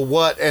 so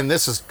what, and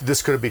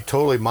this could be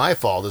totally my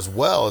fault as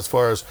well, as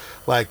far as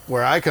like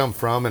where I come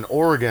from in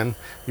Oregon,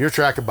 you're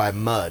tracking by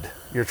mud.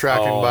 You're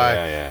tracking by,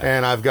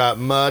 and I've got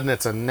mud, and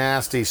it's a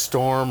nasty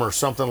storm or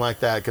something like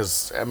that.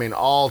 Because I mean,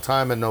 all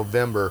time in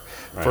November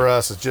for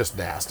us, it's just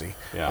nasty.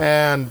 Yeah.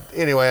 And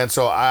anyway, and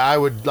so I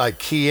would like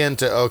key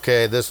into,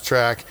 okay, this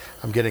track,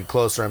 I'm getting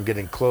closer, I'm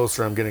getting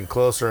closer, I'm getting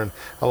closer, and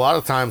a lot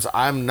of times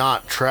I'm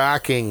not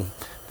tracking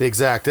the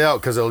exact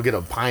elk because it'll get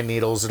on pine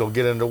needles, it'll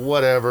get into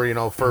whatever, you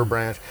know, fir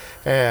branch,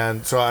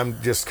 and so I'm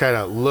just kind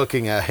of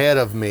looking ahead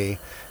of me.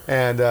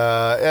 And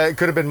it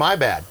could have been my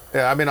bad.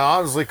 I mean, I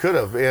honestly could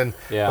have.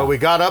 But we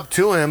got up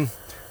to him,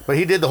 but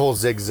he did the whole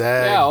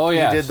zigzag. Yeah, oh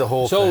yeah. He did the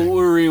whole so thing. So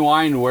we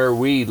rewind where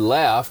we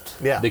left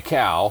Yeah. the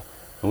cow,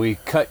 and we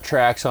cut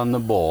tracks on the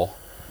bull,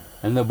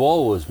 and the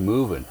bull was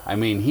moving. I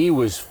mean, he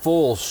was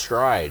full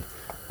stride.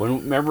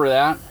 Remember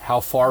that? How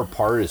far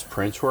apart his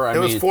prints were? It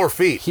was 4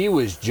 feet. He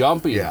was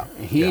jumping. Yeah.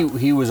 He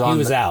was on. He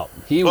was out.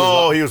 He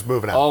was. He was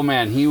moving out. Oh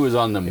man, he was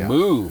on the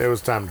move. It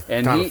was time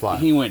And to fly.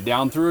 he went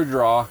down through a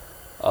draw,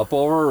 up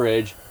over a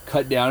ridge,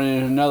 cut down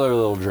into another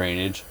little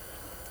drainage,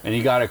 and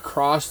he got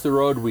across the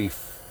road we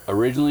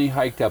originally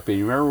hiked up in.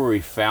 You remember where we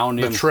found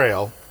him? The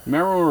trail.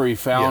 Remember where we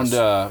found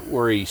Yes.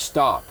 where he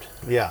stopped,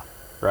 Yeah.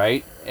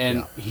 right?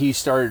 And he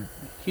started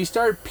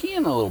peeing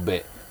a little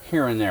bit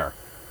here and there.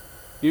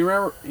 You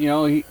remember? You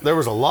know, There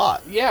was a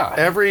lot. yeah.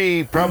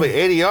 Every probably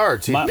 80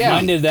 yards.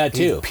 Mine did that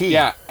too. He'd pee.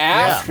 Yeah,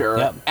 after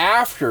Yep.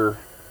 after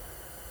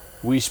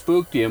we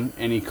spooked him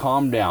and he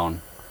calmed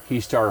down, he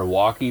started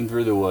walking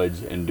through the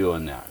woods and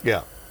doing that,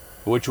 Yeah.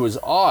 which was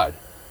odd.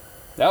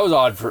 That was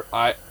odd for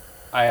I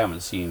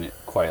haven't seen it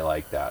quite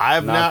like that. I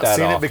have not that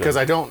seen often. it because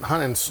I don't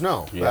hunt in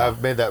snow. Yeah.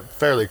 I've made that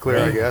fairly clear,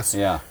 I guess.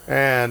 Yeah.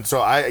 And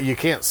so you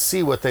can't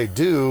see what they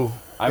do.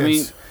 I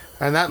mean,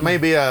 and that may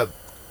be a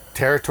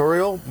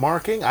territorial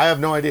marking. I have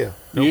no idea.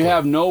 You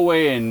have no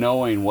way in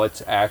knowing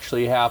what's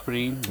actually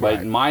happening, but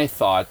Right. my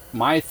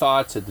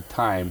thoughts at the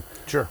time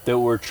Sure. that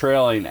we're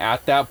trailing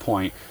at that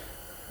point,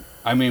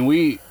 I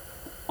mean,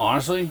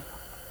 honestly,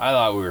 I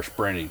thought we were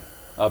sprinting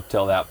up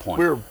till that point.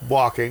 We were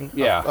walking.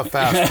 Yeah. A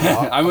fast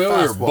walk. I mean, we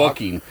were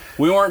booking.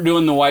 We weren't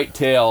doing the white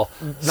tail.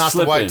 Not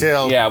slipping. the white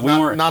tail. Yeah, we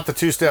weren't. Not the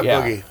two-step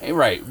Yeah, boogie.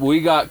 right. We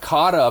got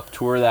caught up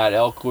to where that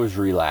elk was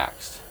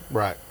relaxed.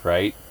 Right.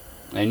 Right,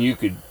 and you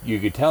could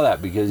tell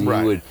that because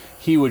Right.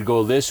 he would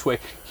go this way.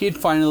 He'd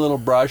find a little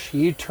brush.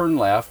 He'd turn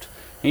left.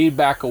 And he'd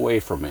back away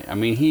from it. I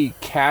mean, he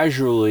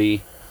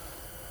casually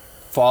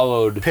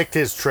followed. Picked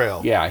his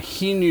trail. Yeah,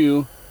 he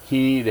knew he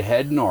needed to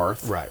head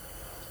north. Right.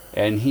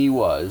 And he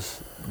was.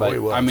 But he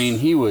was. I mean,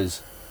 he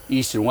was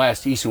east and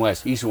west, east and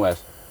west, east and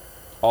west,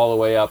 all the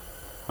way up.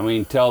 I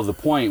mean, till the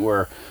point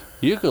where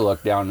you could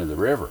look down to the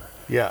river.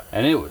 Yeah.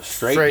 And it was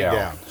straight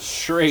down.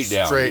 Straight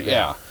down. Straight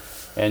down.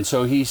 Yeah. And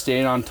so he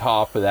stayed on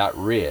top of that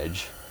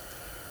ridge.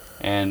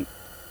 And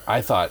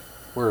I thought,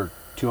 we're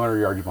 200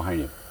 yards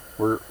behind him.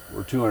 We're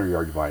 200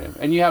 yards behind him.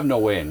 And you have no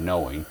way of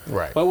knowing.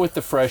 Right. But with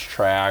the fresh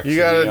tracks. You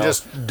got to know,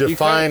 just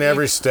define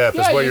every step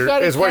yeah,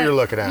 is what you you're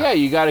looking at. Yeah,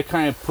 you got to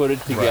kind of put it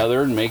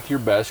together and make your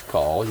best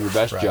call, your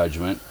best Right.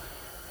 judgment.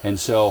 And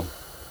so,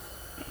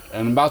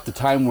 and about the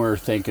time we're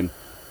thinking,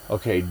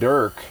 okay,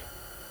 Dirk,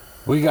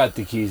 we got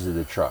the keys to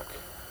the truck.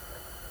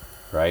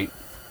 Right?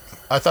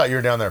 I thought you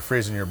were down there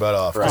freezing your butt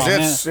off. 'Cause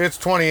Right. it's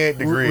 28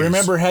 degrees.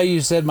 Remember how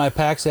you said my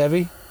pack's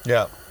heavy?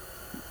 Yeah.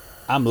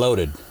 I'm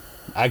loaded.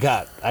 I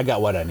got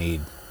what I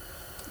need.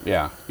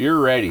 Yeah. You're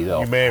ready,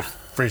 though. You may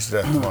freeze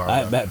to death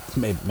tomorrow.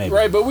 Maybe.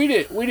 Right, but we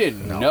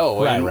didn't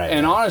know. Right, and, right,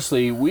 and right.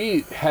 honestly,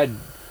 we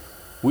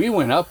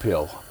went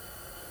uphill.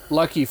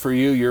 Lucky for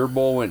you, your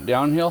bull went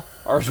downhill.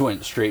 Ours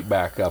went straight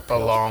back A uphill.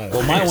 long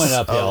Well, mine ways. went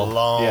uphill, A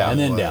long yeah, and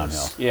then ways.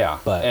 downhill. Yeah,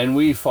 But- and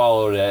we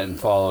followed it and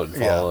followed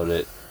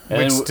it. And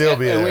We'd still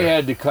be and we there.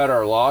 had to cut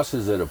our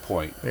losses at a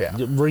point. Yeah.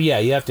 Yeah,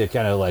 you have to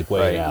kind of like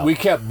weigh it out. We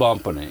kept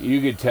bumping it. You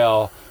could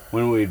tell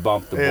when we'd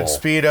bump the bull. It'd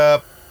speed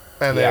up,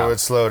 and then Yeah. it would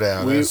slow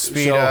down. It'd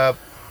speed up.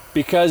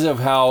 Because of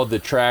how the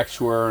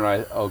tracks were,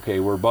 and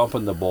we're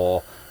bumping the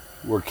bull.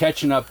 We're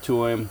catching up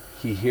to him.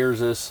 He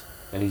hears us,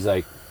 and he's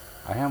like,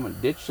 I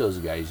haven't ditched those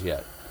guys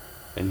yet.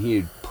 And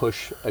he'd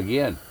push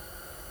again.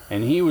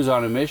 And he was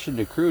on a mission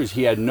to cruise.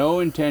 He had no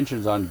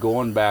intentions on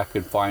going back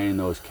and finding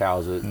those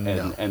cows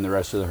and the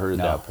rest of the herd at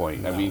that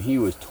point. I mean, he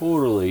was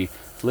totally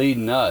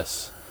leading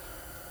us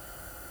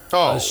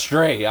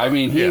astray. I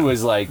mean, he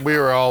was like... We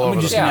were all over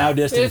the just place. now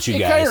distance you It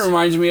guys. kind of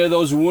reminds me of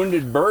those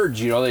wounded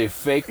birds. You know, they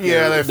fake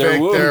Yeah, their, they their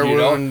fake wound. their you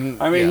know? wound,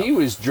 I mean, yeah. he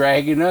was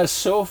dragging us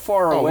so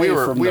far away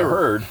from the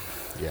herd.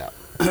 Yeah.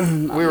 We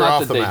were Not off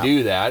that the they map.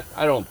 do that.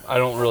 I don't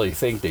really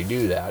think they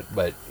do that.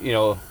 But you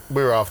know,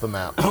 We were off the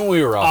map.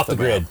 we were off the map.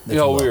 grid, You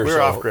know, if you we will. were We were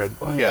so- off grid.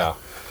 Yeah.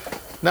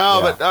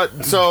 No, Yeah.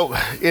 but so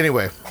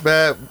anyway,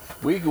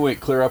 We went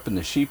clear up in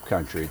the sheep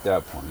country at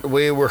that point.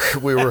 We were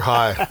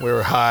high. We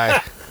were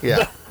high.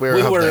 Yeah, we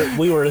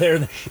were there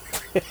in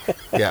the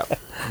yeah,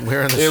 we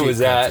were in the sheep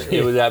country.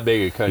 It was that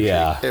big a country.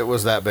 Yeah. It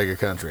was that big a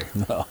country.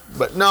 No.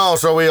 But no,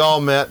 so we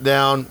all met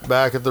down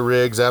back at the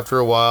rigs after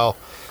a while.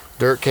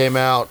 Dirk came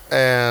out,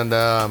 and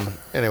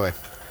anyway,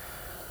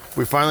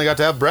 we finally got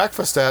to have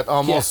breakfast at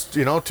almost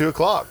 2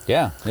 o'clock.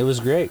 Yeah, it was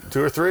great.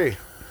 2 or 3.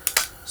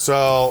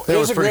 So it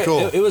was pretty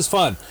cool. It was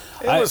fun.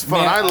 It was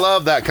fun. I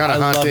love that kind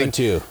of hunting. I love it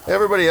too.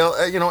 Everybody else,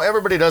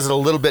 everybody does it a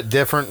little bit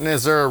different. And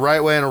is there a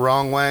right way and a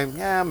wrong way?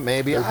 Yeah,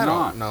 maybe. There's I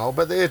don't know.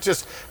 But it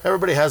just,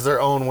 everybody has their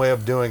own way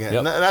of doing it. Yep.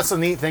 And that's the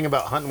neat thing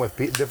about hunting with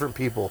different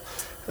people,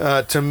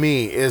 to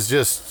me, is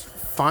just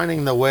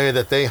finding the way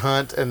that they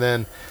hunt and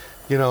then,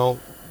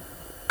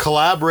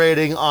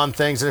 collaborating on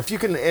things. And if you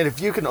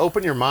can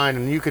open your mind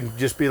and you can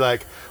just be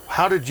like,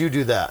 how did you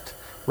do that?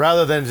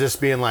 Rather than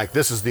just being like,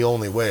 this is the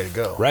only way to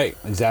go. Right,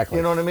 exactly.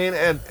 You know what I mean?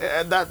 And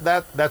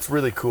that's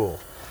really cool.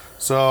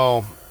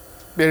 So,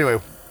 anyway,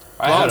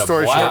 long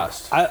story short.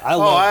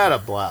 I had a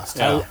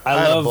blast. I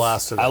had a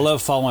blast today. I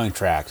love following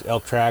tracks,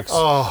 elk tracks,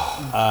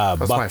 that's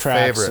buck my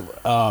tracks.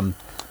 favorite.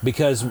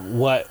 Because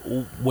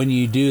when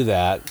you do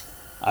that,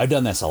 I've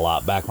done this a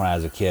lot back when I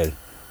was a kid.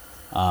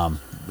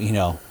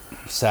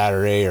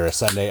 Saturday or a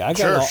Sunday. I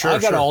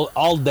got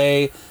all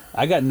day.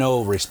 I got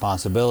no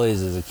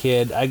responsibilities as a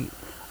kid.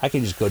 I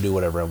can just go do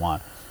whatever I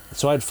want.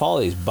 So I'd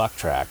follow these buck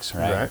tracks,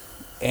 right?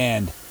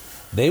 And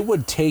they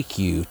would take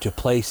you to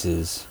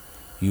places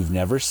you've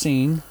never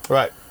seen.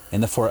 Right.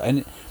 In the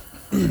forest.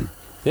 And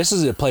this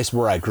is a place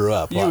where I grew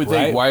up. You would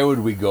think, why would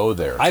we go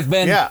there? I've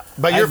been. Yeah,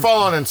 but you're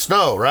following in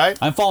snow, right?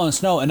 I'm following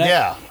snow. And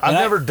I've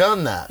never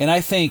done that. And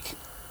I think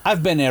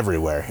I've been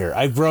everywhere here.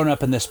 I've grown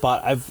up in this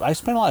spot. I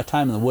spent a lot of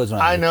time in the woods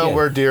when I was a kid. I know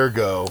where deer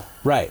go.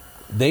 Right.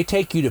 They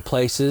take you to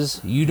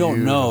places you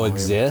don't know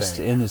exist.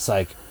 And it's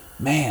like,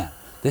 man,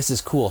 this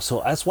is cool.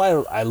 So that's why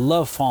I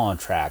love following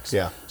tracks.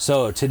 Yeah.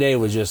 So today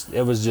was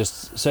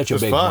just such a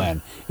big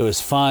win. It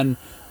was fun.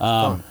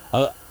 Some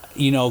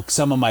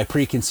of my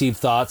preconceived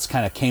thoughts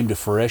kind of came to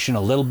fruition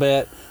a little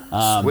bit.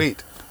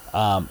 Sweet.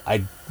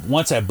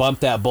 Once I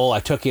bumped that bull, I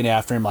took in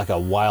after him like a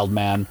wild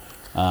man.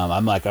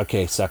 I'm like,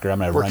 okay, sucker, I'm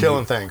gonna. We're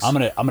killing things. I'm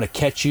gonna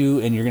catch you,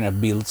 and you're gonna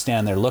be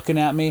standing there looking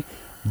at me.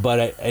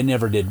 But it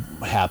never did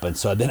happen.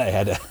 So then I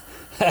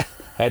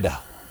had to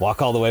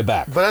walk all the way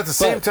back. But at the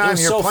same time,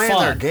 you're playing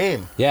their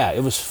game. Yeah,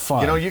 it was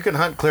fun. You can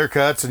hunt clear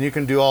cuts and you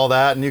can do all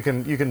that, and you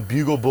can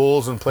bugle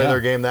bulls and play their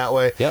game that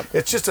way. Yep.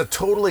 It's just a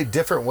totally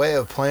different way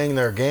of playing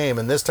their game.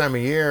 And this time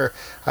of year,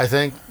 I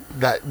think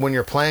that when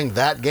you're playing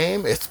that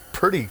game, it's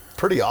pretty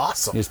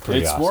awesome. It's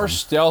pretty awesome. More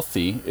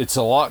stealthy. It's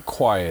a lot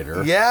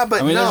quieter. Yeah,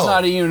 but there's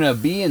not even a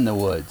bee in the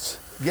woods.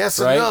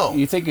 Yes right? and no.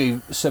 You think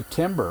of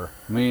September.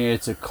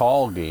 It's a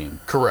call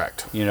game.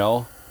 Correct.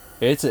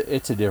 It's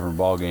a different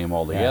ball game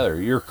altogether.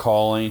 Yeah. You're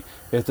calling.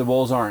 If the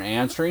bulls aren't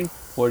answering,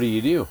 what do?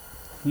 You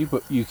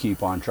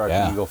keep on trucking.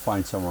 Yeah. You go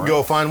find somewhere. Go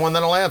else. find one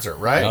that'll answer.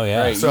 Right. Oh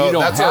yeah. Right. So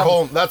that's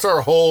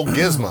our whole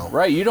gizmo.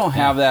 Right. You don't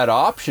have that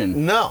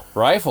option. No.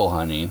 Rifle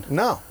hunting.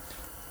 No.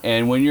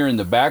 And when you're in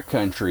the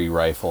backcountry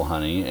rifle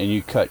hunting and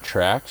you cut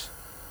tracks,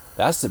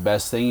 that's the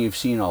best thing you've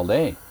seen all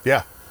day.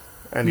 Yeah.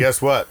 And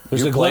guess what?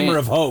 There's a glimmer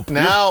of hope.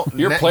 Now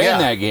you're playing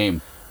that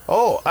game.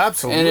 Oh,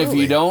 absolutely. And if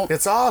you don't,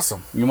 it's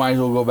awesome. You might as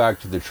well go back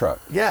to the truck.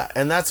 Yeah,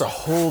 and that's a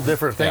whole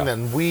different thing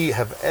than we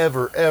have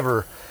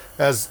ever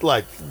as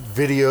like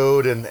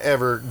videoed and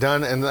ever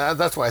done. And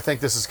that's why I think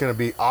this is going to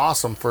be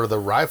awesome for the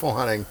rifle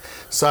hunting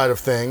side of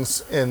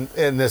things in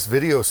this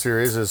video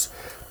series is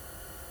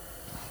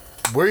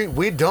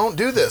we don't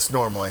do this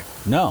normally.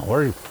 No,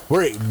 we're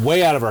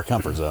way out of our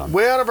comfort zone.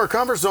 Way out of our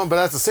comfort zone, but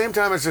at the same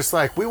time, it's just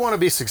like we want to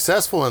be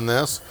successful in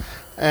this.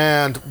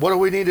 And what do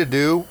we need to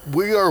do?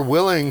 We are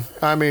willing.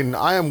 I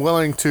am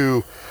willing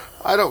to.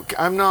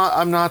 I'm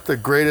not the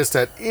greatest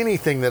at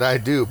anything that I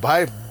do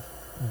by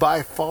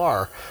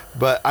far,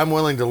 but I'm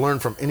willing to learn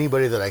from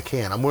anybody that I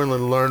can. I'm willing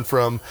to learn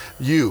from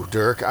you,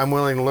 Dirk. I'm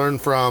willing to learn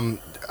from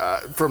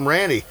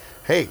Randy.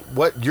 Hey,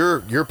 what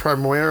you're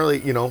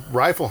primarily,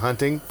 rifle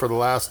hunting for the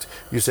last,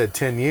 you said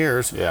 10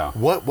 years. Yeah.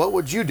 What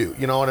would you do?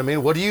 You know what I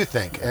mean? What do you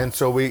think? And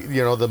so we,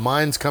 the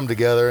minds come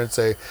together and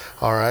say,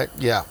 all right,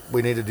 yeah,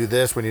 we need to do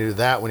this, we need to do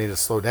that, we need to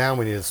slow down,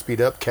 we need to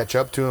speed up, catch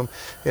up to them.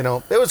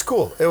 It was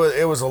cool. It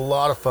was a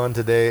lot of fun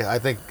today. I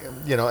think,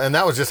 and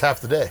that was just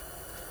half the day.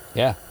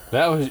 Yeah.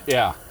 That was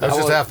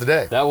just half the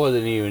day. That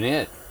wasn't even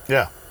it.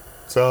 Yeah.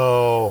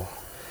 So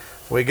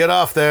we get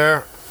off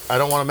there. I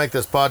don't want to make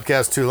this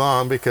podcast too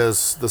long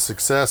because the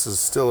success is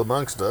still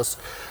amongst us.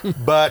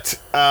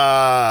 But,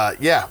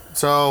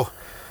 so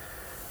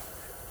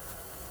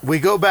we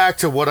go back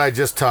to what I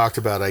just talked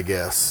about, I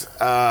guess.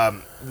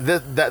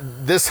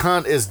 This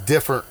hunt is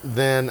different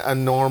than a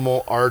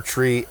normal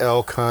archery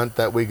elk hunt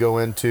that we go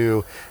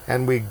into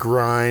and we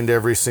grind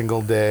every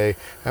single day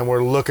and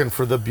we're looking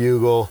for the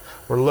bugle.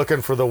 We're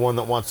looking for the one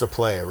that wants to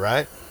play,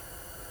 right?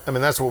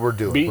 That's what we're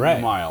doing.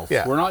 Beating miles.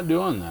 Yeah. We're not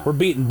doing that. We're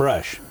beating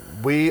brush.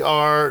 We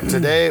are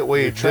today.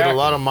 We did a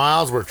lot of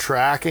miles. We're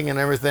tracking and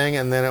everything,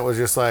 and then it was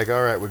just like,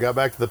 all right, we got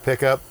back to the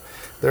pickup.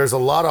 there's a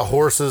lot of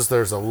horses.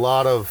 There's a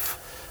lot of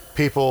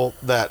people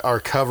that are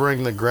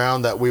covering the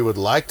ground that we would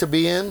like to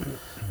be in,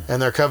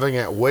 and they're covering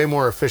it way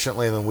more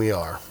efficiently than we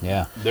are.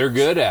 Yeah. They're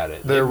good at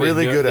it. They're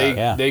really good at it.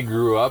 Yeah. They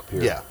grew up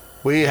here. Yeah.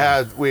 We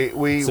had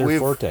It's their we've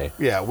forte.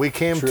 yeah, we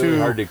came It's really to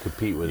hard to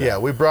compete with yeah,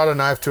 that. we brought a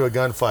knife to a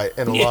gunfight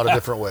in a lot of Yeah,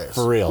 different ways.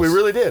 for reals. We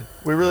really did.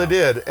 We really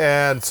did.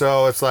 And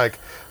so it's like,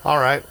 all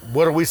right,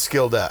 what are we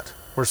skilled at?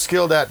 We're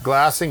skilled at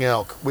glassing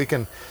elk. We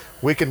can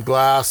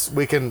glass,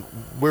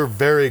 we're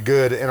very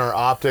good in our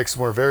optics,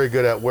 and we're very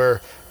good at where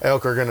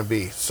elk are going to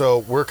be. So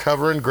we're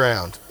covering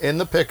ground in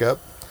the pickup,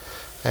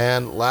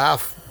 and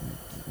laugh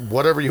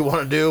whatever you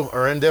want to do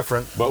or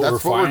indifferent. But That's we're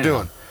what we're finding doing.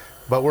 them.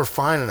 But we're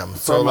finding them.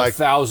 So From like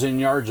 1,000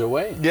 yards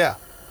away. yeah,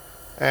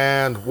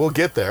 and we'll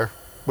get there.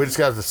 We just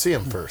got to see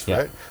them first, Yeah.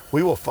 right?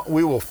 We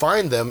will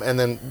find them, and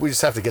then we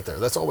just have to get there.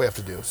 That's all we have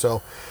to do.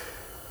 So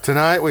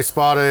tonight we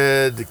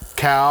spotted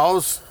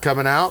cows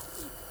coming out,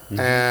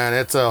 and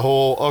it's a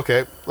whole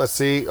okay. Let's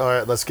see. All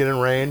right, let's get in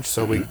range.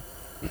 So we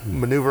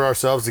maneuver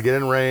ourselves to get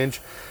in range,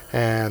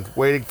 and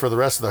waiting for the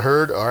rest of the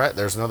herd. All right,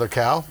 there's another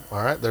cow.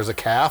 All right, there's a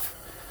calf.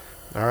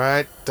 All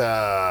right,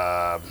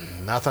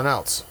 nothing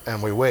else,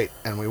 and we wait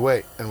and we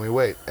wait and we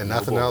wait, and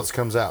nothing bulls. else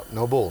comes out.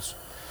 No bulls.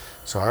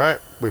 So all right,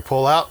 we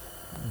pull out,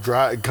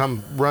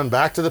 run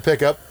back to the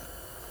pickup,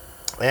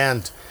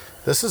 and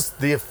this is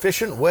the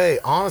efficient way,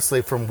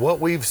 honestly, from what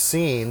we've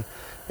seen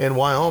in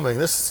Wyoming.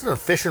 This is an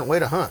efficient way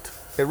to hunt.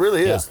 It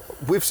really is.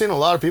 We've seen a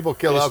lot of people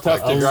kill It's elk tough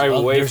like to this. drive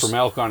away there's- from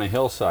elk on a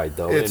hillside,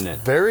 though, It's isn't it?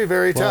 very,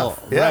 very Well,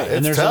 tough. Yeah, right. it's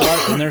And there's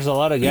tough. there's a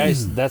lot of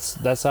guys.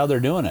 That's how they're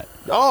doing it.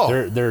 Oh.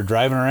 They're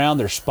driving around.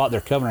 They're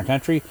covering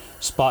country,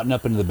 spotting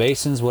up into the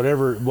basins,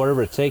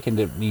 whatever it's taking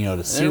to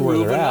to see They're where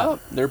moving they're at. up.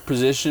 They're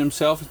positioning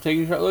themselves and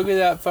taking a shot. Look at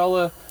that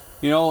fella,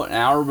 an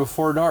hour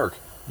before dark.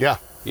 Yeah,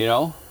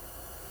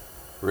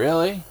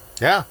 Really?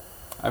 yeah.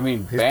 I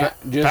mean, He's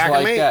just packing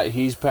like meat. that,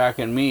 he's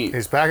packing meat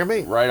He's packing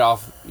meat right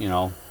off,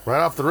 right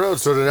off the road.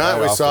 So tonight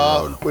Right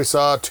off the we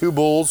saw two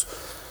bulls.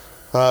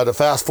 To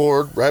fast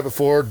forward, right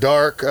before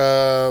dark,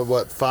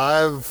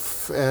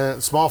 5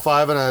 and small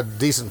 5 and a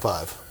decent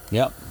 5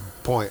 Yep.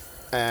 point.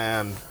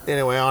 And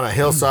anyway, on a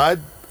hillside,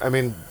 I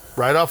mean,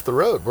 right off the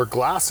road, we're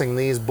glassing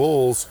these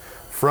bulls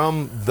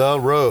from the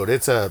road.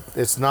 It's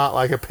not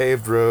like a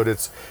paved road.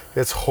 It's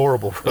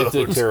horrible road.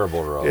 It's a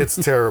terrible road. It's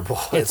terrible.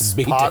 It's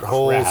beat to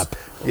potholes. crap.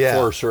 Yeah.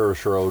 Forest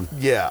Service road.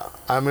 Yeah,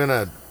 I'm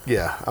gonna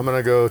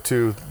go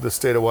to the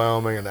state of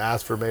Wyoming and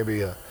ask for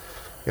maybe a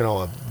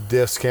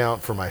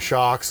discount for my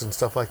shocks and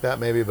stuff like that,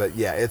 maybe. But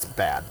yeah, it's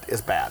bad.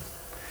 It's bad.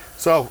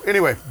 So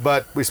anyway,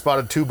 but we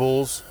spotted two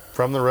bulls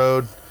from the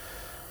road.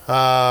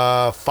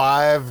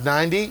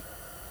 590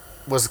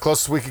 was the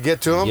closest we could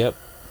get to them. Yep.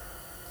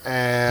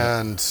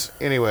 And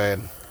anyway,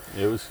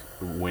 It was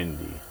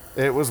windy.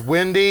 it was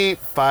windy.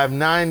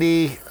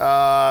 590,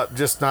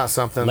 just not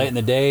something. Late in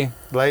the day.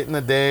 Late in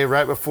the day,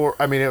 right before.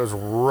 I mean, it was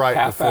right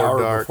Half before hour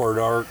dark. before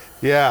dark.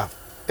 Yeah,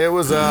 it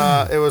was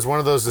one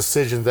of those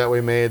decisions that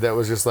we made that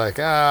was just like,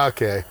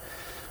 okay,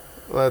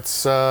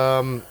 let's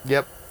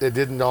yep, it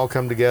didn't all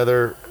come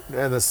together,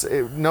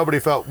 and nobody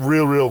felt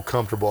real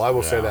comfortable. I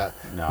will say that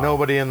no.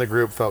 nobody in the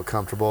group felt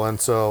comfortable, and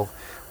so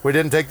we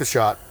didn't take the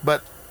shot.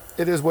 But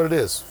it is what it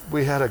is.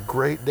 We had a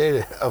great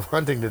day of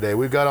hunting today.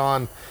 We got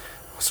on.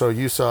 So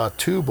you saw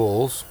two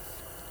bulls.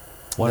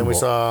 One and we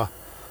bull.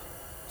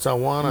 saw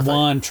one. I think.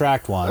 One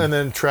tracked one. And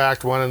then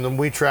tracked one, and then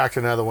we tracked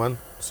another one.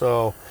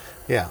 So,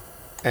 yeah.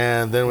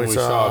 And then we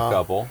saw a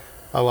couple.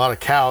 a lot of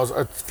cows,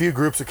 a few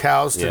groups of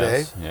cows today,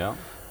 Yes. Yeah.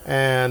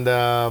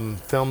 and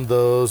filmed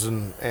those,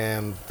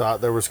 and thought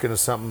there was going to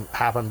something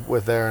happen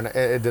with there, and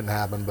it didn't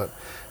happen.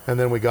 And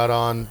then we got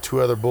on two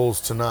other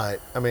bulls tonight.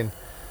 I mean,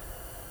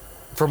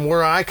 from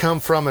where I come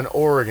from in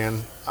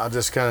Oregon, I'll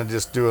just kind of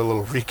just do a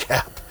little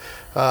recap.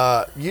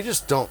 You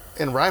just don't,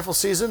 in rifle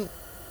season,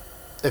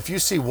 if you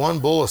see one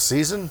bull a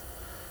season,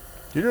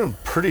 you're doing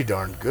pretty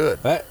darn good.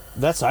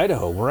 That's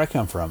Idaho, where I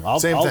come from.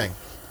 Same thing.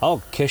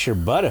 I'll kiss your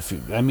butt if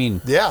you. I mean,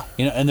 Yeah.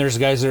 And there's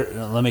guys that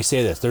let me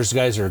say this. There's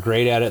guys that are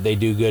great at it. They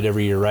do good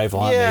every year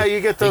rifle hunting. Yeah,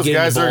 you get those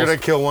guys that are going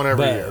to kill one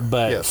every year.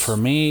 But Yes. for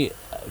me,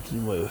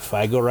 if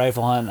I go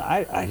rifle hunting,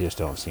 I just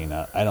don't see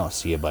I don't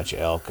see a bunch of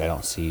elk. I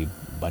don't see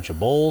a bunch of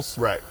bulls.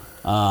 Right.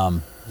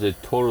 It's a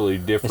totally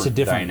different, It's a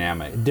different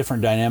dynamic.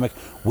 Different dynamic.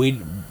 We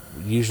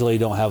usually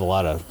don't have a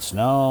lot of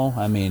snow.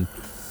 I mean,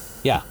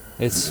 yeah,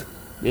 this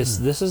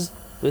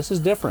is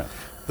different.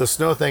 The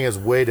snow thing is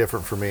way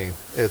different for me.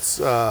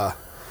 It's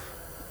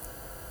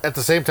at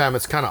the same time,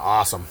 it's kind of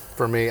awesome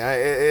for me.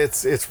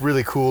 It's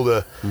really cool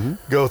to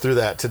go through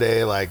that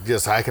today, like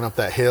just hiking up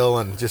that hill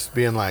and just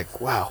being like,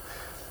 wow,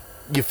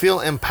 you feel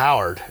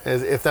empowered,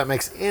 if that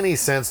makes any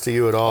sense to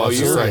you at all. Oh, It's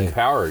you just were like,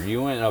 empowered.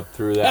 You went up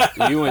through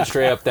that. You went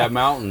straight up that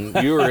mountain.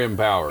 You were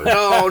empowered.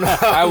 no,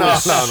 I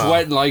was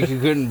sweating like you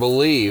couldn't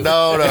believe.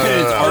 No.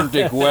 It's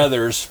Arctic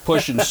weather's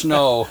pushing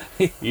snow.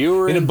 You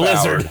were In a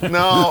empowered. blizzard.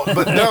 No,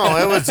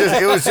 it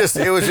was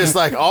just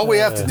like all we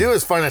have to do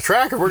is find a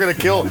track, and we're gonna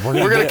kill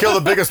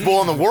the biggest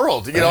bull in the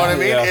world. You know what I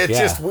mean? Yeah. It's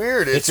just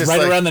weird. It's just right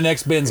like, around the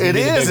next bend's. It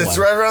is. It's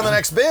right around the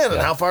next bend,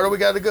 and how far do we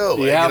got to go?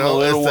 You have a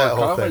little it's that more whole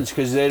thing. confidence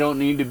because they don't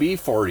need to be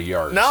 40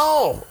 yards.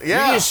 No,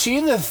 yeah. You just see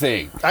the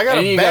thing. I got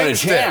and a you bang got a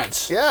stick.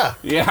 chance. Yeah.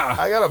 Yeah.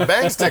 I got a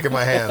bang stick in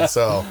my hand.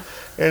 So,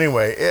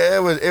 anyway,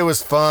 it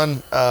was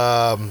fun.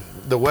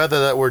 The weather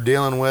that we're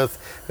dealing with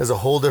is a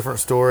whole different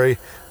story.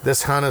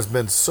 This hunt has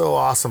been so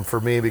awesome for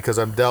me because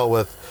I'm dealt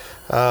with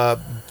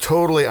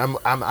totally. I'm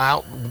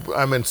out.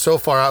 I'm in so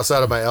far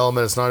outside of my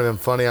element. It's not even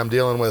funny. I'm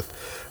dealing with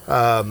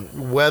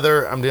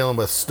weather. I'm dealing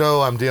with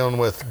snow. I'm dealing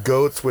with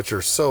goats, which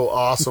are so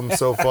awesome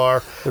so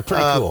far. They're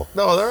pretty cool.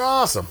 No, they're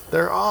awesome.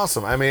 They're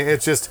awesome. I mean,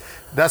 it's just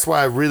that's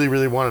why I really,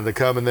 really wanted to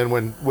come. And then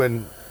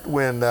when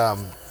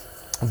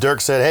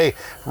Dirk said, "Hey,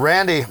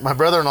 Randy, my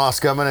brother-in-law's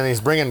coming, and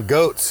he's bringing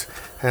goats,"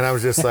 and I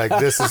was just like,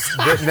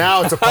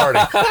 now it's a party.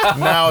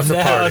 Now it's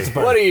a party.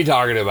 What are you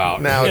talking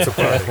about? Now it's a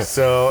party.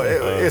 So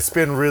it's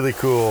been really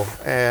cool,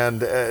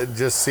 and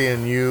just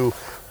seeing you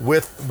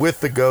with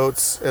the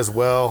goats as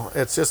well.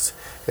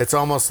 It's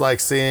almost like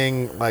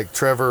seeing like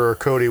Trevor or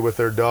Cody with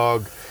their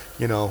dog,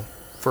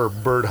 for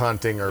bird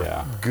hunting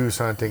or goose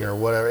hunting or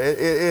whatever.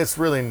 It's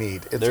really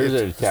neat. There's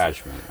an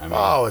attachment. I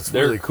mean,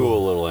 they're really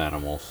cool little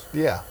animals.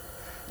 Yeah.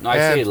 I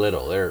say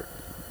little. They're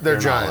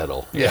giant. not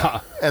little.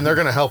 Yeah. And they're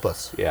going to help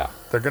us. Yeah.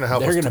 They're going to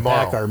help They're us going to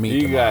tomorrow. pack our meat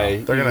You tomorrow.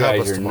 guys, They're you gonna help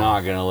guys us are tomorrow.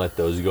 not going to let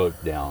those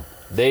goats down.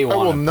 They I want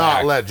will to not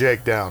pack. let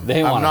Jake down.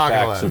 They I'm want to not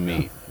gonna pack let some him.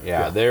 meat.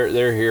 Yeah,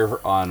 they're here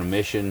on a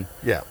mission.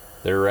 Yeah.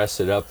 They're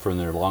rested up from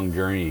their long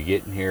journey to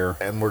getting here,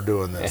 And we're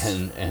doing this.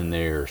 and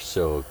they're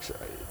so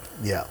excited.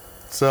 Yeah.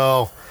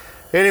 So,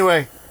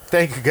 anyway,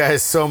 thank you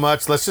guys so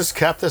much. Let's just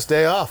cap this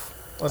day off.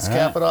 Let's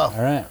cap it off.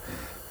 All right.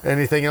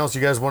 Anything else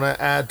you guys want to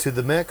add to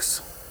the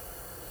mix?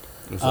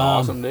 It's an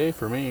awesome day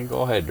for me.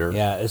 Go ahead, Dirk.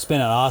 Yeah, it's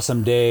been an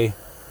awesome day.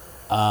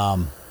 I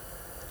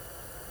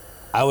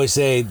always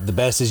say the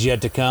best is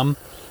yet to come.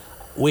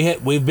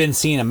 We've been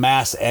seeing a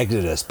mass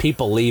exodus,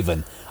 people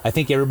leaving. I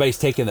think everybody's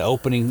taking the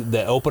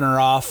opener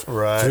off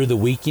through the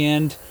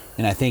weekend,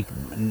 and I think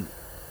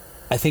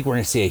we're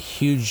going to see a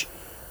huge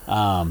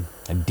a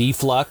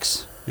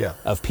deflux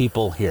of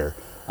people here.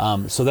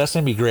 So that's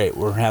going to be great.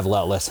 We're going to have a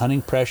lot less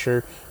hunting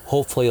pressure,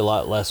 hopefully a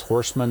lot less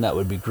horsemen. That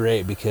would be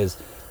great because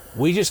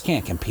we just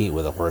can't compete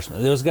with a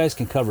horseman. Those guys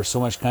can cover so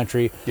much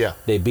country. Yeah.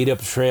 They beat up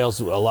the trails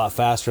a lot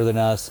faster than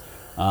us.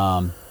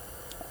 And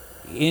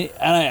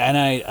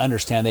I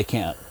understand they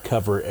can't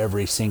cover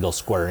every single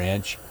square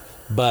inch,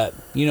 but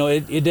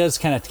it does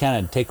kind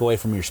of take away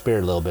from your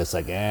spirit a little bit. It's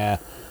like, that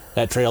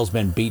trail's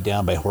been beat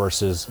down by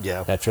horses.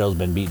 Yeah. That trail's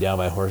been beat down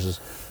by horses.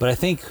 But I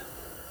think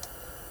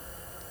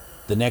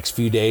the next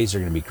few days are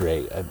going to be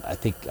great.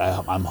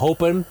 I'm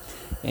hoping,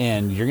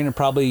 and you're going to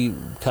probably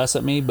cuss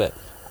at me, but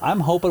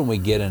I'm hoping we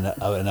get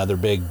another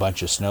big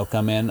bunch of snow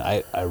come in.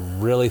 I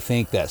really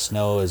think that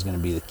snow is going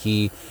to be the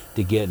key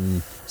to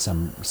getting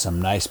some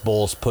nice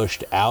bulls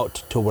pushed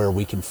out to where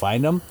we can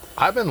find them.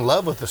 I'm in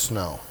love with the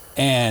snow.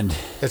 And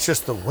it's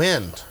just the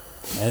wind.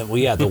 And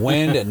the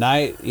wind at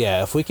night.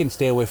 Yeah, if we can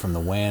stay away from the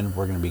wind,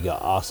 we're going to be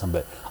awesome.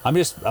 But I'm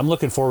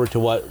looking forward to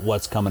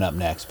what's coming up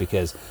next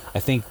because I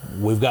think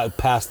we've got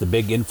past the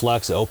big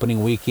influx of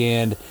opening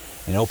weekend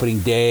and opening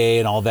day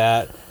and all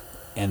that.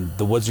 And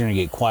the woods are going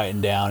to get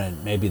quietened down,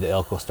 and maybe the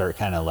elk will start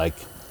kind of like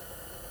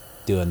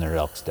doing their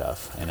elk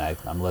stuff. And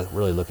I'm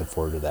really looking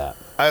forward to that.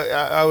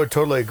 I would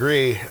totally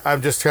agree.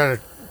 I'm just trying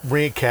to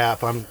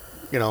recap. I'm,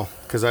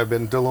 because I've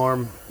been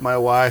Delorme my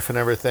wife and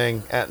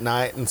everything at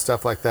night and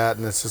stuff like that.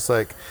 And it's just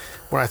like,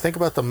 when I think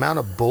about the amount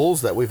of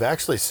bulls that we've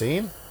actually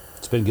seen,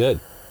 it's been good.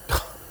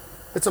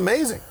 It's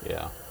amazing.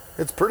 Yeah.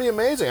 It's pretty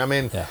amazing. I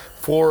mean,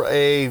 for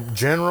a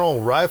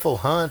general rifle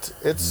hunt,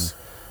 it's,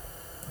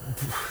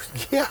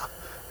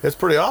 it's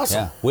pretty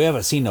awesome. Yeah, we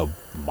haven't seen no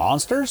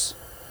monsters,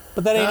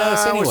 but that ain't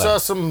us anyway. We saw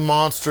some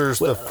monsters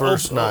the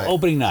first night.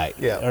 Opening night.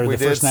 Yeah. Or the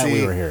first night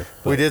we were here.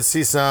 We did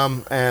see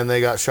some, and they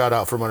got shot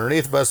out from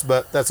underneath us,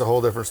 but that's a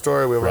whole different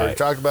story we've already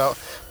talked about.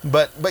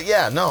 But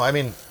yeah, no, I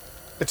mean,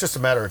 it's just a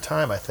matter of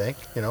time, I think,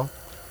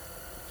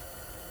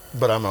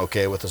 But I'm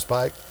okay with the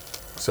spike,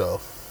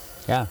 so.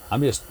 Yeah, I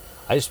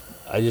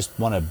just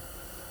want to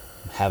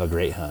have a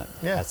great hunt.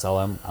 Yeah. That's all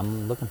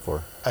I'm looking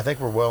for. I think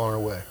we're well on our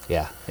way.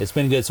 Yeah, it's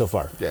been good so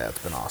far. Yeah,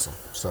 it's been awesome.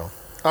 So,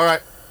 all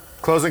right.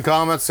 Closing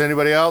comments.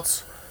 Anybody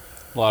else?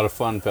 A lot of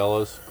fun,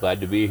 fellas.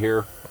 Glad to be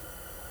here.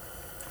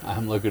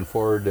 I'm looking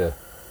forward to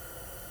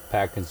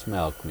packing some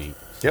elk meat.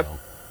 So. Yep.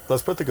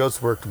 Let's put the goats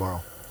to work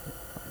tomorrow.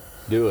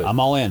 Do it. I'm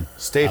all in.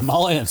 I'm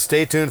all in.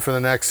 Stay tuned for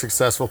the next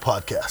successful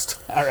podcast.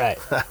 All right.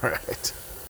 All right.